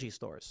amount of energy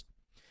stores.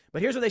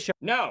 But here's what they show.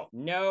 No.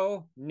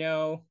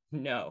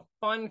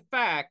 Fun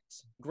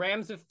fact,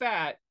 grams of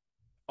fat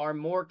are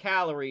more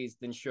calories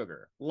than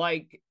sugar.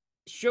 Like,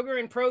 sugar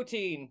and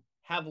protein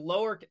have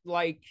lower,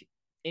 like,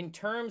 in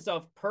terms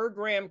of per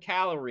gram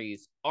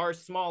calories, are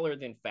smaller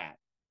than fat.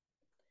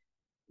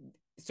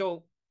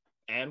 So,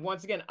 and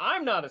once again,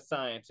 I'm not a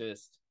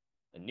scientist,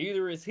 and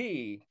neither is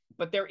he,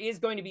 but there is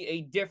going to be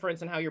a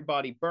difference in how your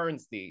body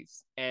burns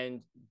these.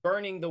 And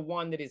burning the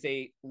one that is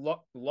a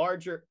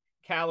larger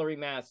calorie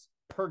mass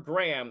per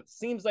gram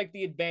seems like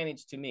the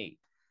advantage to me.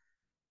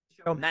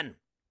 Show men.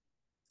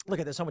 Look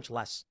at this, so much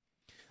less.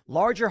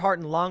 Larger heart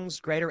and lungs,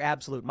 greater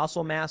absolute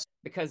muscle mass.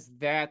 Because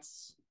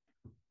that's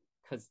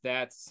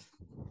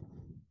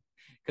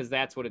because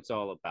that's what it's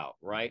all about,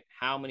 right?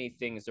 How many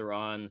things are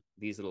on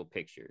these little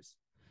pictures?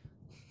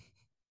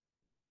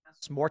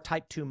 More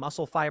type 2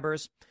 muscle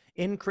fibers,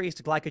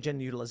 increased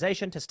glycogen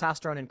utilization,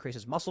 testosterone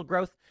increases muscle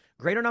growth,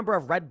 greater number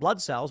of red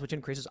blood cells, which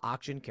increases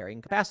oxygen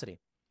carrying capacity.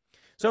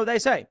 So they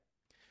say,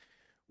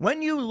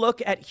 when you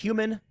look at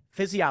human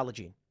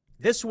physiology,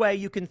 this way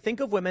you can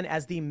think of women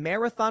as the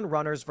marathon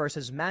runners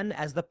versus men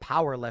as the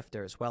power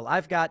lifters. Well,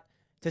 I've got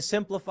to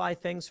simplify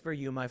things for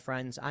you, my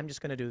friends. I'm just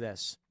going to do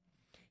this.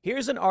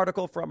 Here's an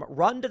article from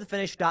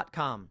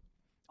runtothefinish.com.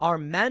 Are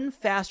men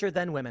faster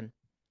than women?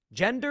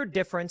 Gender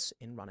difference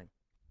in running.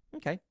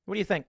 Okay, what do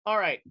you think? All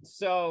right,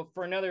 so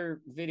for another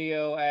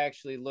video, I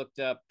actually looked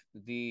up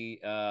the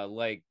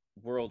like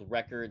world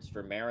records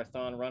for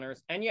marathon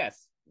runners, and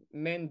yes,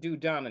 men do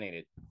dominate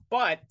it,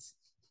 but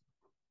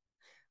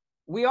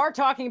we are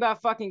talking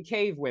about fucking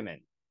cave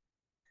women,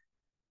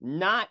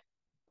 not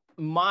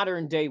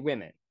modern day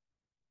women.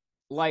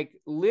 Like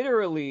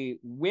literally,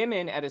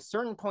 women at a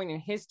certain point in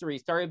history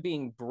started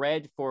being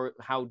bred for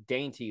how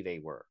dainty they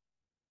were.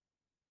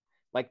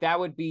 Like that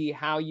would be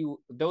how you,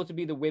 those would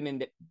be the women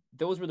that,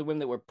 those were the women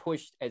that were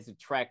pushed as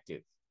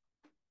attractive.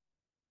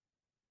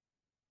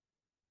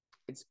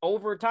 It's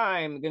over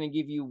time going to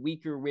give you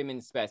weaker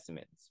women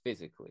specimens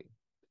physically.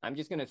 I'm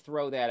just going to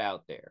throw that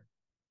out there.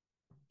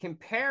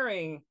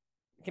 Comparing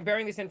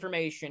this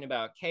information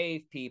about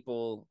cave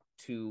people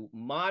to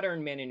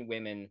modern men and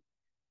women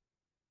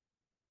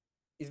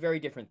is a very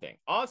different thing.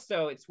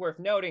 Also, it's worth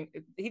noting,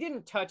 he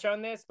didn't touch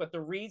on this, but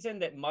the reason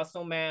that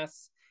muscle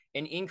mass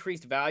and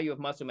increased value of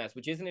muscle mass,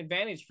 which is an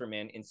advantage for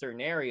men in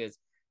certain areas,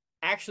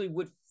 actually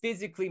would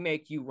physically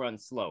make you run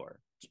slower.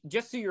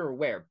 Just so you're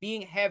aware,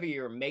 being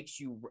heavier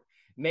makes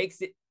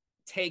it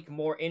take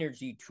more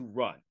energy to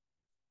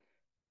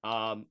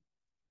run.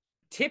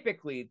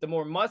 Typically, the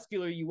more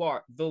muscular you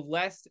are, the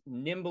less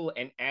nimble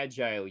and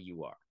agile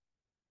you are.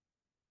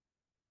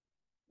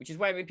 Which is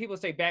why when people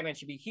say Batman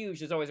should be huge,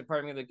 there's always a part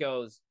of me that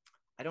goes,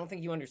 I don't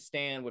think you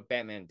understand what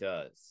Batman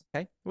does.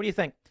 Okay, what do you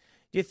think?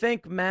 Do you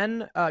think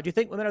women are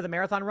the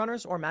marathon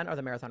runners or men are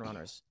the marathon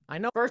runners? I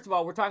know. First of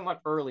all, we're talking about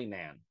early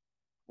man.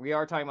 We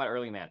are talking about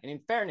early man. And in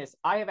fairness,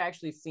 I have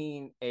actually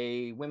seen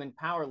a women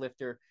power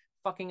lifter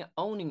fucking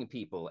owning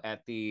people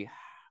at the,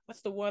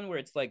 what's the one where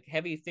it's like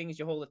heavy things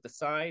you hold at the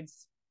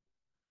sides?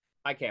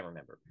 I can't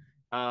remember.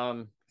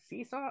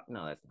 Seesaw?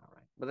 No, that's not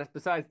right. But that's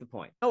besides the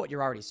point. I know what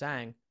you're already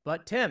saying.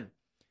 But Tim,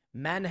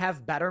 men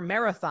have better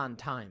marathon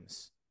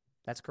times.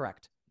 That's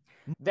correct.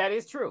 That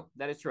is true.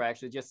 That is true. I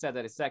actually just said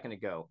that a second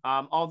ago.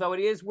 Although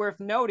it is worth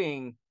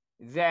noting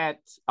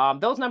that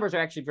those numbers are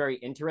actually very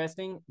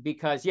interesting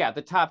because, yeah,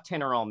 the top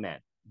 10 are all men.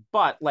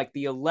 But, like,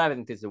 the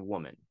 11th is a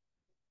woman.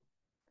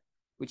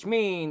 Which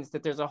means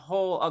that there's a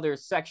whole other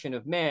section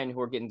of men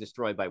who are getting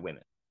destroyed by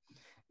women.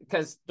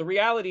 Because the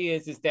reality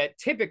is that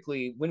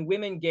typically when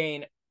women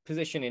gain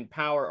position in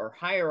power or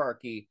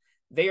hierarchy,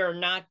 they are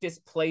not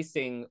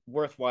displacing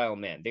worthwhile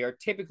men. They are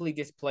typically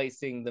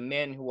displacing the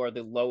men who are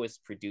the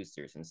lowest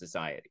producers in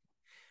society.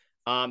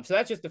 So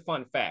that's just a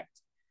fun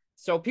fact.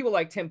 So people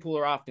like Tim Pool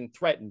are often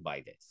threatened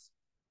by this.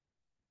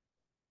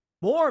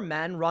 More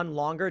men run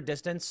longer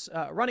distance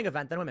running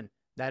event than women.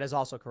 That is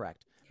also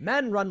correct.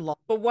 Men run long.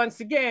 But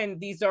once again,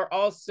 these are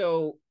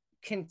also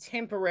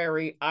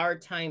contemporary, our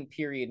time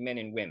period men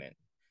and women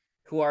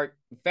who are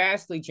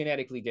vastly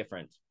genetically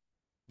different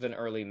than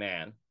early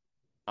man.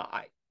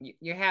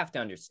 You have to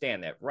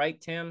understand that, right,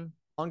 Tim?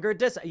 Longer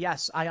distance.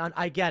 Yes,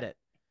 I get it.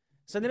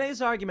 So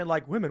today's argument,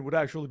 like women would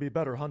actually be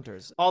better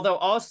hunters. Although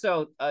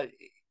also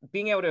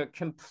being able to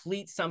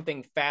complete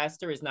something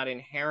faster is not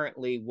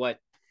inherently what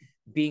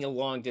being a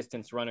long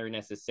distance runner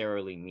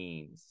necessarily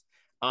means.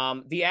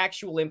 The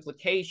actual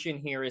implication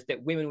here is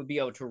that women would be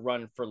able to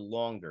run for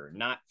longer,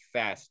 not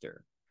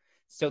faster.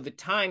 So the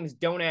times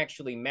don't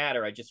actually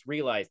matter. I just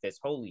realized this.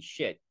 Holy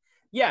shit.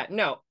 Yeah,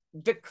 no.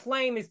 The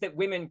claim is that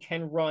women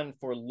can run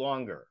for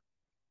longer,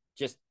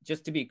 just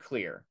to be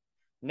clear.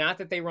 Not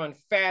that they run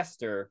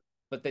faster,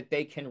 but that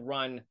they can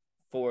run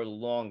for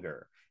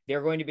longer.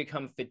 They're going to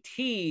become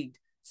fatigued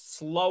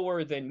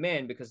slower than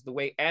men because the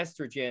way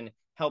estrogen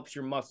helps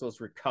your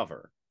muscles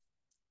recover.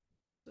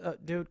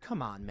 Dude,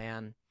 come on,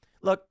 man.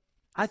 Look,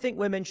 I think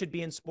women should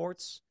be in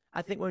sports.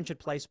 I think women should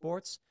play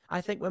sports.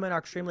 I think women are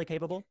extremely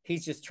capable.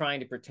 He's just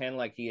trying to pretend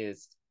like he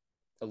is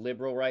a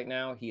liberal right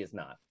now. He is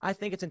not. I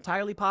think it's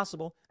entirely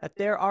possible that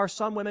there are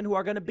some women who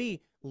are going to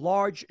be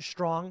large,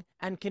 strong,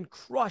 and can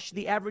crush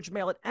the average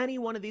male at any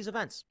one of these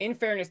events. In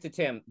fairness to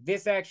Tim,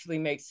 this actually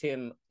makes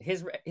him,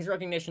 his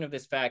recognition of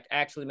this fact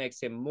actually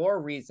makes him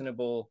more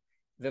reasonable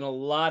than a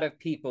lot of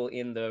people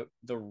in the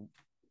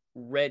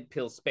red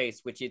pill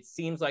space, which it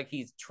seems like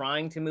he's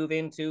trying to move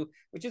into,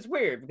 which is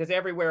weird because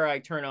everywhere I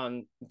turn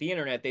on the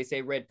internet, they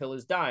say red pill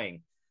is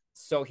dying.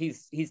 So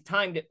he's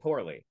timed it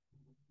poorly,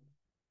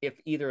 if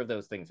either of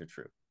those things are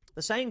true.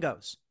 The saying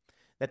goes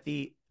that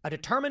a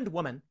determined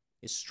woman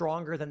is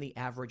stronger than the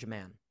average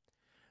man,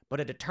 but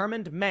a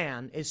determined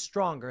man is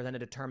stronger than a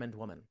determined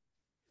woman.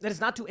 That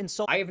is not to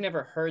insult. I have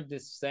never heard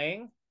this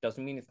saying.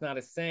 Doesn't mean it's not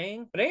a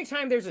saying. But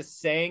anytime there's a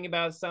saying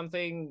about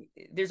something,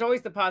 there's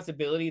always the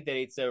possibility that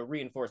it's a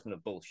reinforcement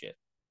of bullshit.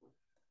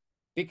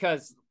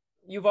 Because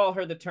you've all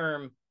heard the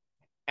term,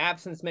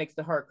 absence makes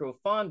the heart grow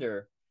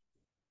fonder,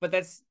 but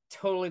that's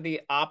totally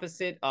the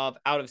opposite of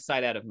out of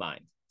sight, out of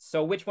mind.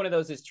 So which one of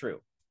those is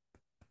true?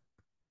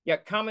 Yeah,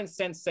 common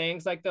sense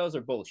sayings like those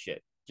are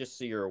bullshit, just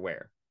so you're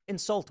aware.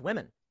 Insult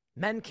women.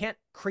 Men can't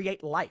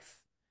create life.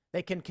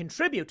 They can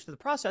contribute to the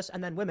process,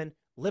 and then women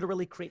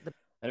literally create the...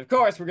 And of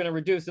course, we're going to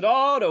reduce it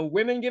all to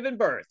women giving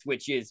birth,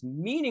 which is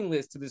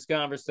meaningless to this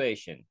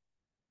conversation.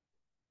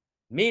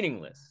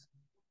 Meaningless.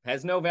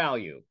 Has no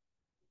value.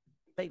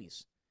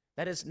 Babies.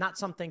 That is not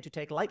something to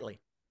take lightly.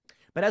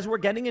 But as we're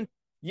getting in...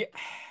 Yeah,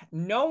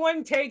 no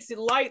one takes it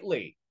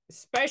lightly,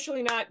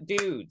 especially not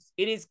dudes.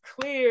 It is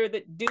clear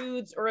that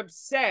dudes are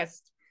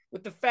obsessed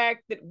with the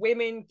fact that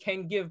women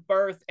can give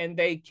birth and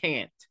they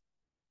can't.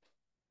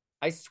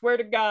 I swear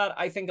to God,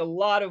 I think a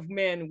lot of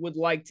men would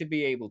like to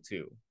be able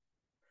to.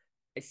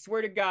 I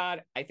swear to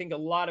God, I think a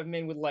lot of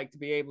men would like to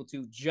be able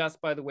to just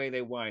by the way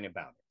they whine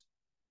about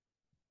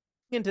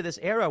it. Into this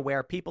era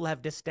where people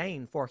have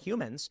disdain for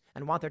humans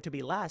and want there to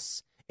be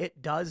less,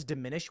 it does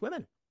diminish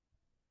women.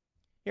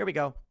 Here we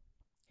go.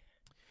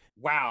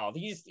 Wow,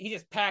 he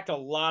just packed a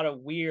lot of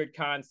weird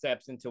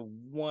concepts into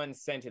one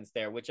sentence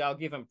there, which I'll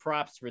give him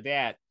props for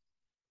that.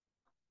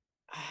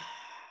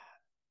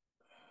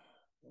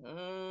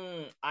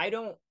 I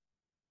don't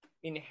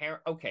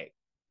inherit. Okay,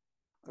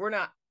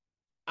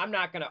 I'm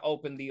not going to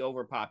open the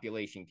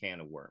overpopulation can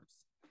of worms.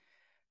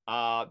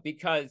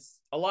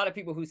 Because a lot of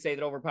people who say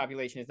that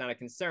overpopulation is not a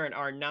concern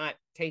are not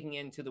taking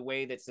into the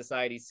way that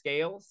society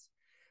scales,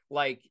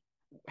 like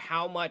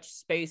how much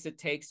space it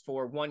takes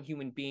for one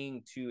human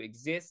being to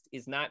exist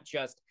is not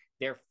just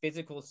their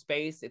physical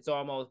space. It's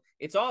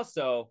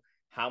also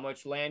how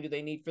much land do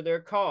they need for their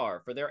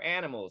car, for their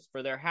animals,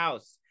 for their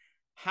house?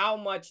 How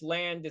much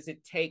land does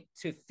it take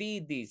to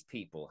feed these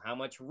people? How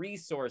much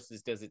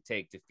resources does it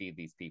take to feed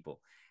these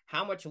people?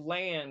 How much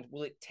land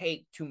will it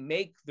take to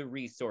make the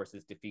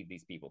resources to feed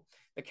these people?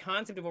 The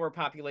concept of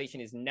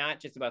overpopulation is not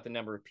just about the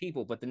number of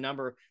people, but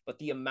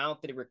the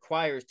amount that it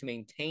requires to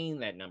maintain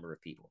that number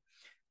of people.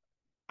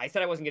 I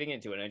said I wasn't getting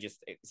into it, and I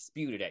just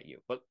spewed it at you.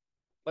 But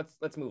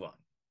let's move on.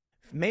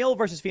 Male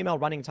versus female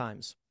running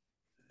times.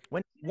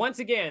 Once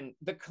again,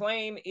 the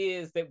claim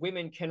is that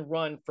women can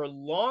run for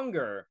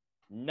longer,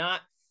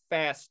 not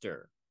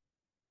faster.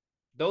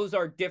 Those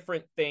are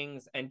different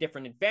things and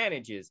different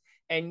advantages.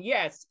 And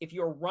yes, if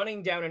you're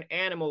running down an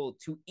animal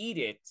to eat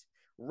it,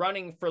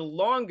 running for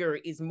longer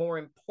is more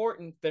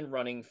important than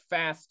running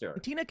faster.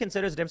 Tina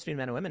considers the difference between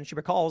men and women. She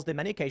recalls the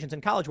many occasions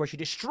in college where she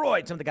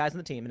destroyed some of the guys on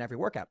the team in every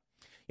workout.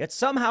 Yet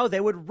somehow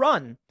they would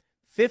run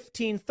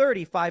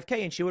 15:30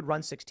 5K and she would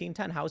run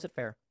 16:10. How is it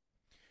fair?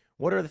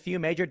 What are the few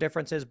major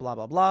differences? Blah,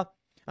 blah, blah.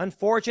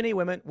 Unfortunately,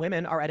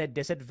 women are at a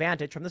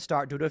disadvantage from the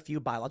start due to a few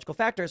biological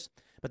factors,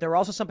 but there are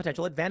also some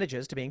potential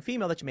advantages to being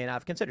female that you may not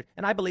have considered.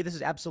 And I believe this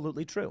is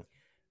absolutely true.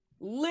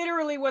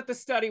 Literally what the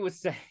study was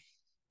saying.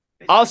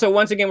 Also,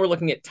 once again, we're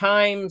looking at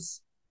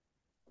times,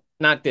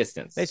 not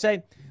distance. They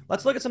say,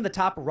 let's look at some of the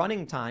top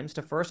running times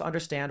to first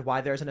understand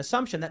why there's an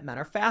assumption that men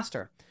are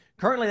faster.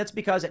 Currently, that's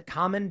because at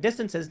common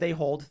distances, they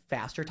hold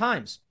faster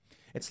times.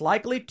 It's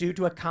likely due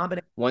to a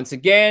combination. Once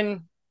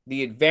again,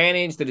 the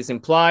advantage that is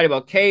implied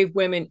about cave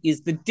women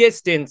is the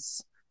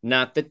distance,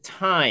 not the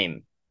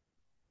time.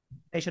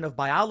 Of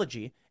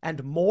biology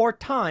and more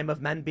time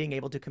of men being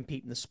able to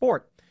compete in the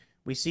sport.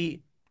 We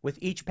see with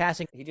each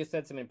passing. He just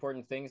said some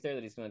important things there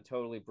that he's going to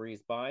totally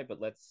breeze by, but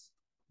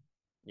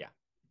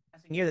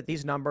year that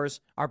these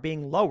numbers are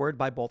being lowered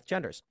by both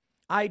genders.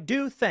 I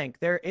do think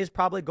there is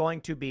probably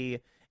going to be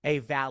a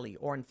valley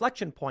or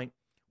inflection point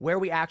where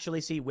we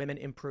actually see women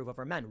improve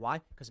over men. Why?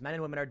 Because men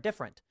and women are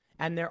different.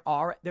 And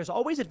there's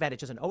always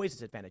advantages and always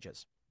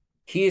disadvantages.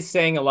 He is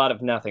saying a lot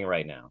of nothing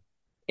right now.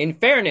 In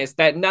fairness,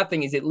 that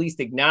nothing is at least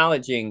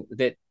acknowledging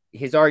that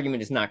his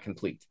argument is not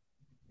complete.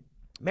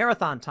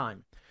 Marathon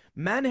time.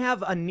 Men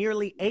have a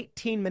nearly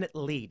 18-minute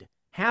lead.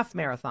 Half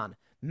marathon.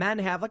 Men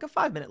have like a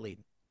 5-minute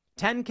lead.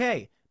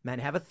 10K. Men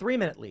have a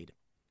 3-minute lead.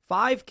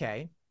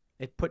 5K.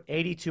 It put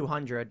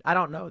 8,200. I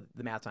don't know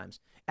the math times.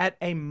 At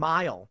a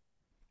mile,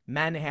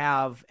 men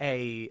have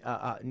a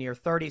near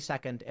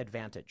 30-second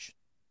advantage.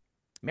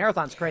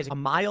 Marathon's crazy. A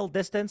mile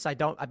distance, I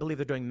believe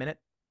they're doing minute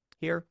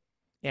here.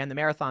 And the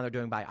marathon they're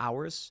doing by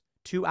hours.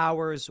 2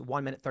 hours,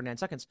 1 minute, 39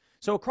 seconds.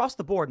 So across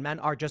the board, men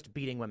are just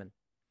beating women.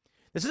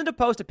 This isn't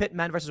opposed to pit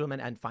men versus women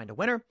and find a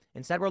winner.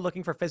 Instead, we're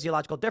looking for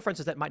physiological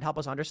differences that might help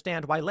us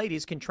understand why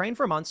ladies can train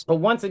for months. But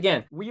once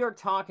again, we are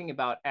talking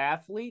about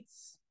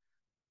athletes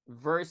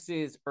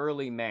versus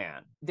early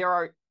man. There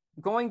are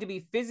going to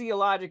be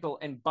physiological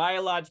and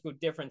biological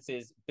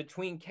differences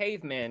between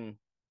cavemen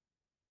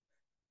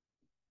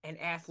and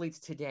athletes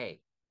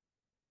today.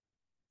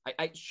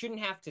 I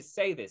shouldn't have to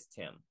say this,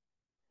 Tim.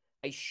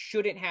 I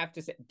shouldn't have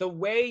to say. The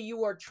way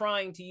you are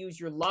trying to use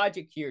your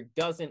logic here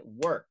doesn't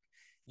work.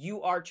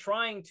 You are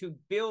trying to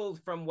build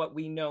from what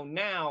we know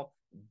now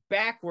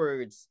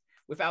backwards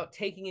without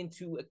taking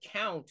into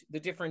account the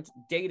different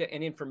data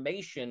and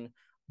information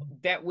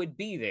that would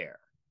be there.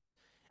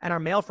 And our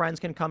male friends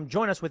can come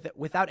join us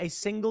without a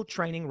single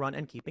training run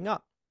and keeping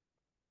up.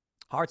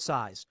 Heart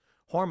size,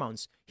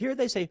 hormones. Here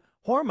they say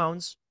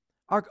hormones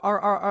are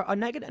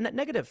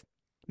negative.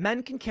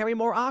 Men can carry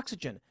more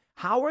oxygen.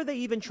 How are they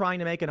even trying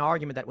to make an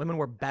argument that women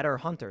were better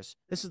hunters?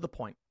 This is the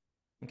point.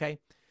 Okay?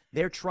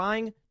 They're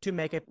trying to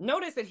make a...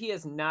 Notice that he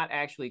has not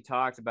actually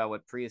talked about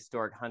what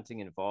prehistoric hunting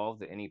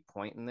involved at any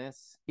point in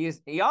this.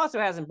 He also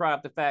hasn't brought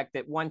up the fact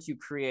that once you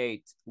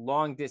create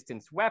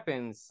long-distance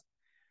weapons,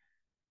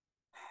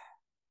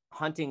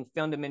 hunting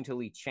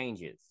fundamentally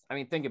changes. I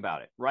mean, think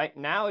about it, right?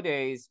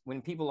 Nowadays,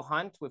 when people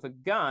hunt with a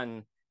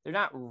gun, they're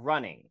not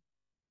running.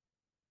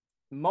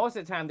 Most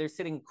of the time, they're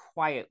sitting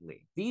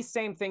quietly. These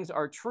same things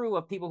are true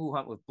of people who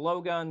hunt with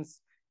blowguns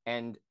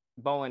and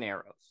bow and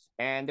arrows.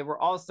 And there were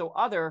also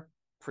other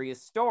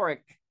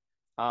prehistoric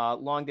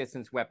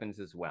long-distance weapons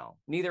as well.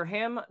 Neither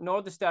him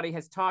nor the study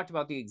has talked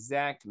about the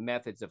exact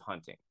methods of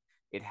hunting.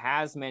 It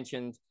has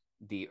mentioned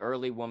the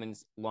early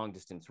woman's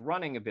long-distance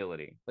running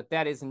ability, but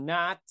that is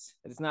not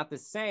the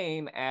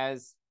same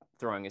as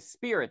throwing a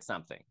spear at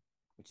something,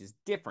 which is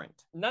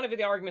different. None of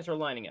the arguments are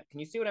lining up. Can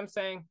you see what I'm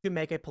saying? To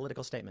make a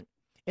political statement.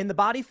 In the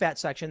body fat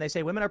section, they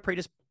say women are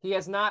predisposed. He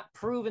has not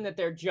proven that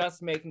they're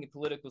just making a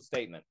political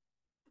statement.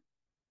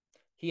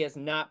 He has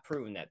not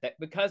proven that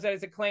because that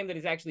is a claim that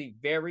is actually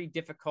very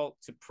difficult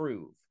to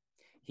prove.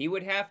 He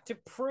would have to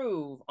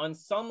prove on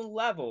some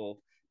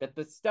level that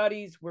the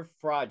studies were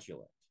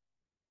fraudulent.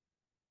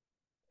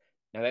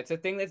 Now, that's a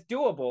thing that's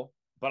doable,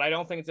 but I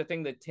don't think it's a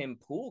thing that Tim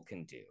Pool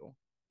can do.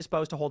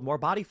 Supposed to hold more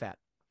body fat.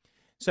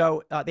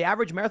 So the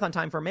average marathon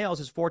time for males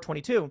is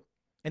 4:22,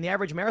 and the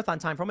average marathon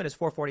time for women is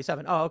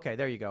 4:47. Oh, okay,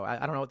 there you go.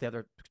 I don't know what the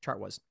other chart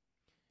was.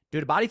 Due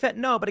to body fat?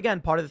 No, but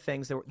again, part of the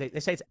things they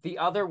say it's... The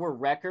other were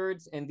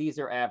records, and these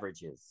are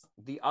averages.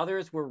 The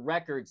others were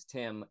records,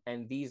 Tim,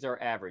 and these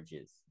are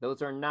averages.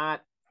 Those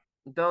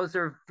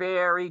are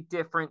very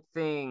different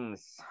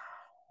things.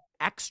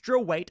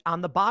 Extra weight on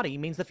the body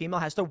means the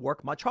female has to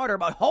work much harder.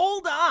 But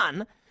hold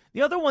on.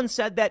 The other one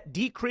said that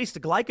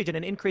decreased glycogen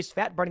and increased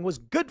fat burning was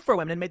good for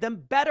women and made them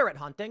better at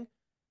hunting.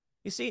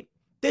 You see,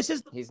 this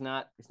is... He's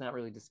not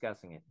really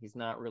discussing it.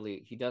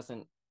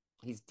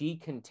 He's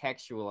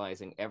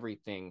decontextualizing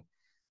everything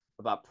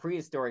about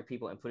prehistoric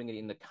people and putting it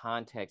in the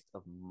context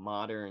of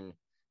modern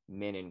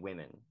men and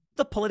women.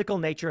 The political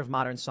nature of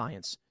modern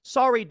science.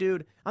 Sorry,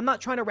 dude. I'm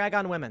not trying to rag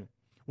on women.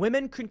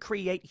 Women can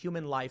create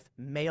human life.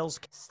 Males...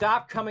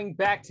 Stop coming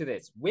back to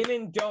this.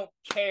 Women don't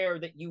care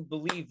that you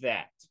believe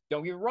that.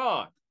 Don't get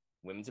wrong.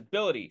 Women's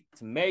ability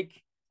to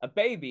make a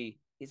baby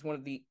is one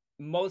of the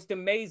most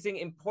amazing,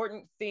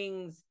 important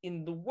things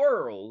in the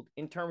world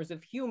in terms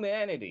of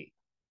humanity.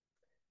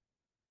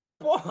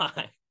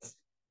 But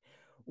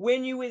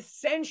when you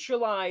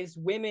essentialize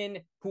women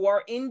who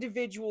are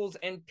individuals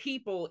and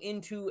people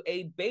into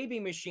a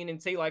baby machine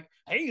and say like,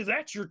 hey,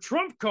 that's your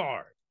trump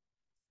card,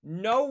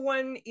 no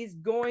one is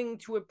going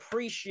to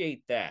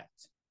appreciate that.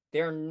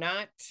 They're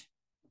not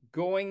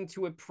going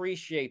to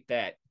appreciate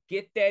that.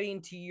 Get that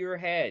into your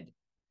head.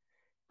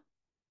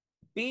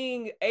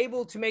 Being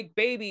able to make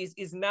babies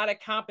is not a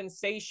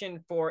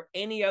compensation for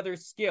any other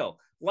skill.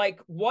 Like,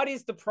 what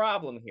is the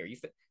problem here?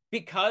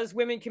 Because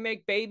women can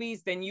make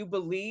babies, then you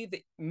believe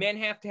that men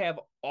have to have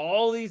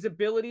all these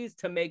abilities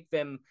to make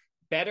them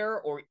better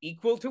or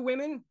equal to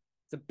women?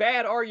 It's a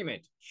bad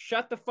argument.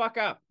 Shut the fuck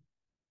up.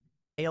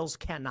 Males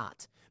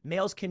cannot.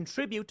 Males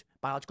contribute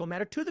biological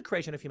matter to the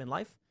creation of human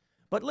life,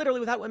 but literally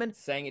without women...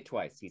 Saying it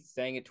twice. He's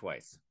saying it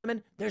twice.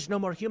 Women, there's no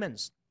more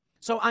humans.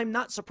 So I'm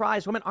not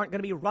surprised women aren't going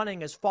to be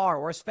running as far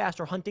or as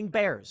fast or hunting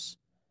bears.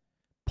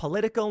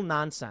 Political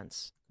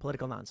nonsense.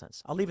 Political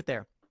nonsense. I'll leave it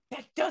there.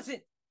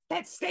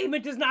 That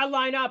statement does not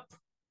line up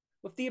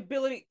with the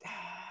ability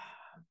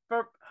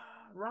for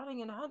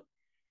running and hunting.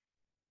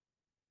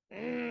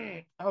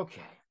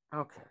 Okay.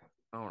 All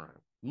right.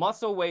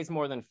 Muscle weighs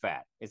more than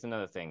fat is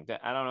another thing.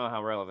 I don't know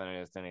how relevant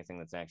it is to anything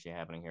that's actually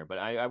happening here, but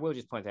I will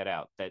just point that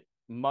out, that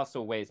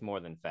muscle weighs more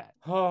than fat.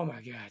 Oh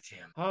my God,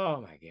 Tim.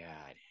 Oh my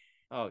God.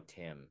 Oh,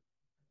 Tim.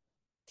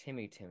 Tim.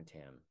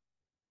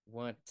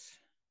 What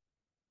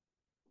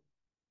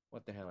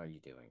the hell are you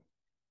doing?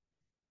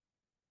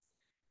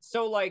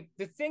 So, like,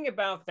 the thing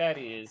about that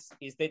is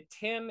that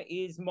Tim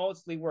is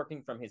mostly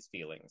working from his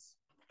feelings.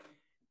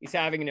 He's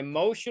having an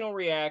emotional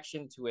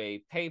reaction to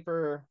a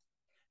paper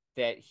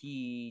that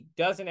he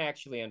doesn't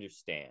actually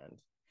understand.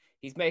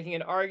 He's making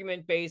an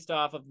argument based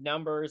off of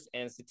numbers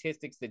and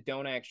statistics that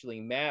don't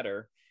actually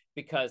matter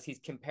because he's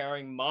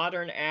comparing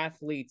modern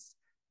athletes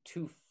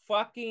to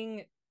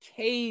fucking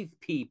cave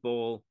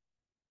people.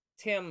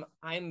 Tim,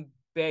 I'm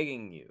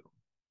begging you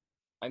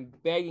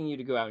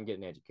to go out and get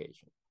an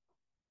education.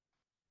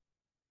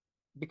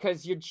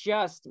 Because you're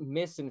just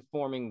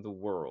misinforming the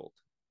world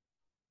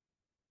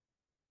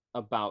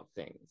about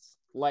things.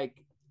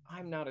 Like,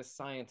 I'm not a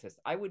scientist.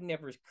 I would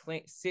never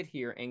sit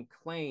here and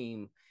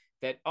claim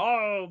that,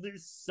 oh,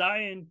 these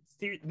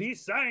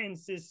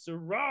scientists are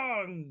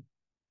wrong.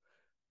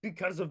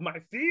 because of my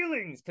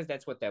feelings, because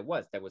that's what that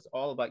was. That was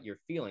all about your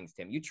feelings,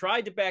 Tim. You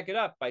tried to back it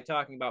up by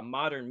talking about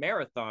modern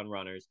marathon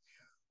runners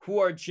who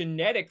are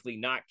genetically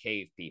not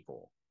cave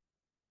people.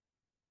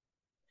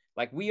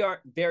 Like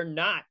they're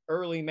not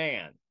early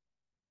man.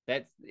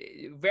 That's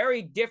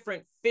very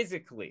different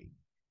physically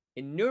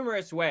in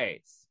numerous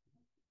ways.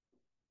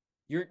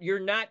 You're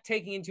not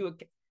taking into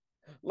account,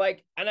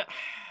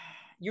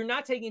 you're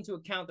not taking into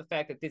account the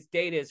fact that this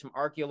data is from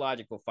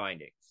archaeological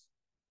findings,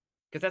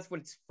 because that's what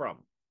it's from.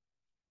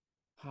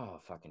 Oh,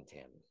 fucking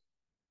Tim.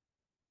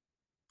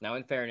 Now,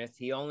 in fairness,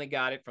 he only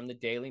got it from the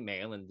Daily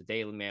Mail, and the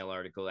Daily Mail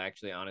article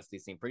actually honestly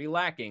seemed pretty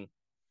lacking.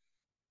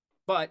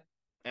 But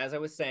as I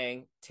was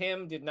saying,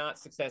 Tim did not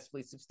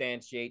successfully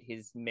substantiate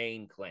his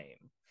main claim.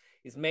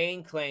 His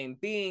main claim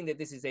being that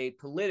this is a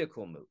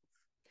political move.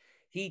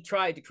 He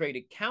tried to create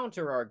a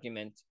counter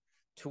argument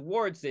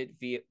towards it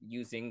via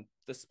using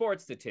the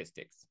sports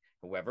statistics.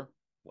 However,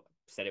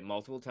 said it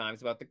multiple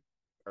times about the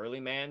early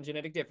man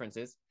genetic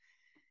differences.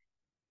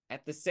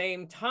 At the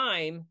same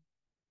time,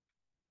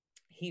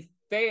 he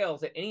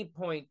fails at any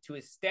point to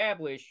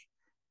establish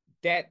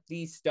that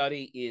the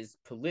study is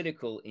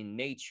political in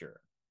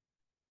nature.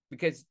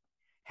 Because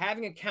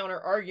having a counter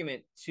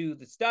argument to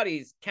the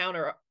study's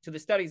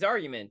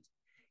argument,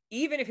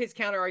 even if his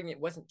counter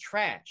argument wasn't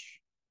trash,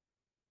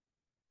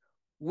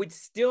 would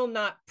still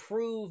not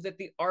prove that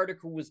the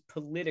article was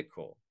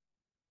political.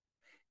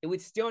 It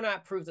would still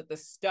not prove that the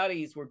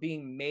studies were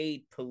being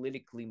made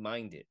politically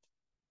minded.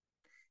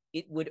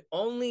 It would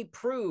only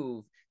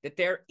prove that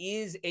there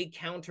is a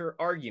counter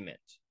argument.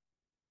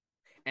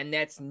 And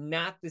that's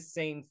not the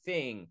same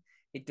thing.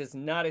 It does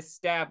not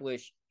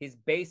establish his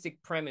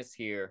basic premise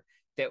here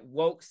that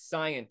woke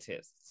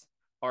scientists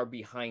are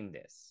behind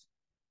this.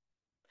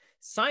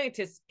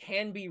 Scientists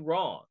can be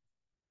wrong.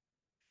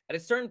 At a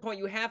certain point,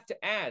 you have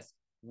to ask,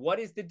 what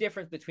is the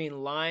difference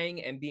between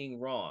lying and being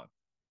wrong?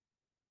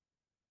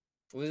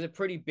 Well, there's a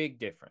pretty big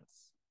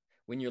difference.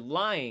 When you're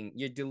lying,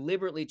 you're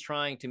deliberately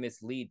trying to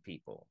mislead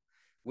people.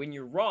 When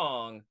you're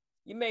wrong,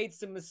 you made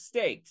some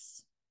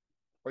mistakes,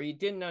 or you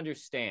didn't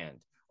understand,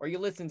 or you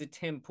listened to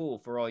Tim Pool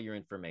for all your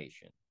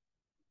information.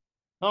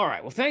 All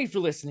right, well, thank you for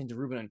listening to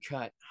Ruben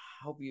Uncut.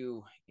 Hope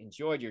you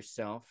enjoyed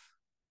yourself.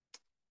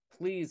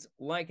 Please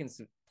like and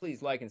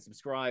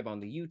subscribe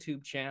on the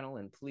YouTube channel,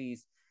 and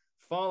please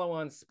follow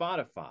on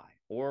Spotify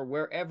or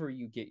wherever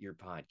you get your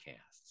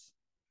podcasts.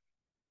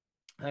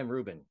 I'm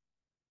Ruben.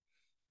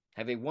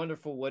 Have a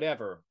wonderful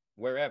whatever,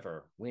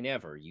 wherever,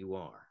 whenever you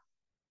are.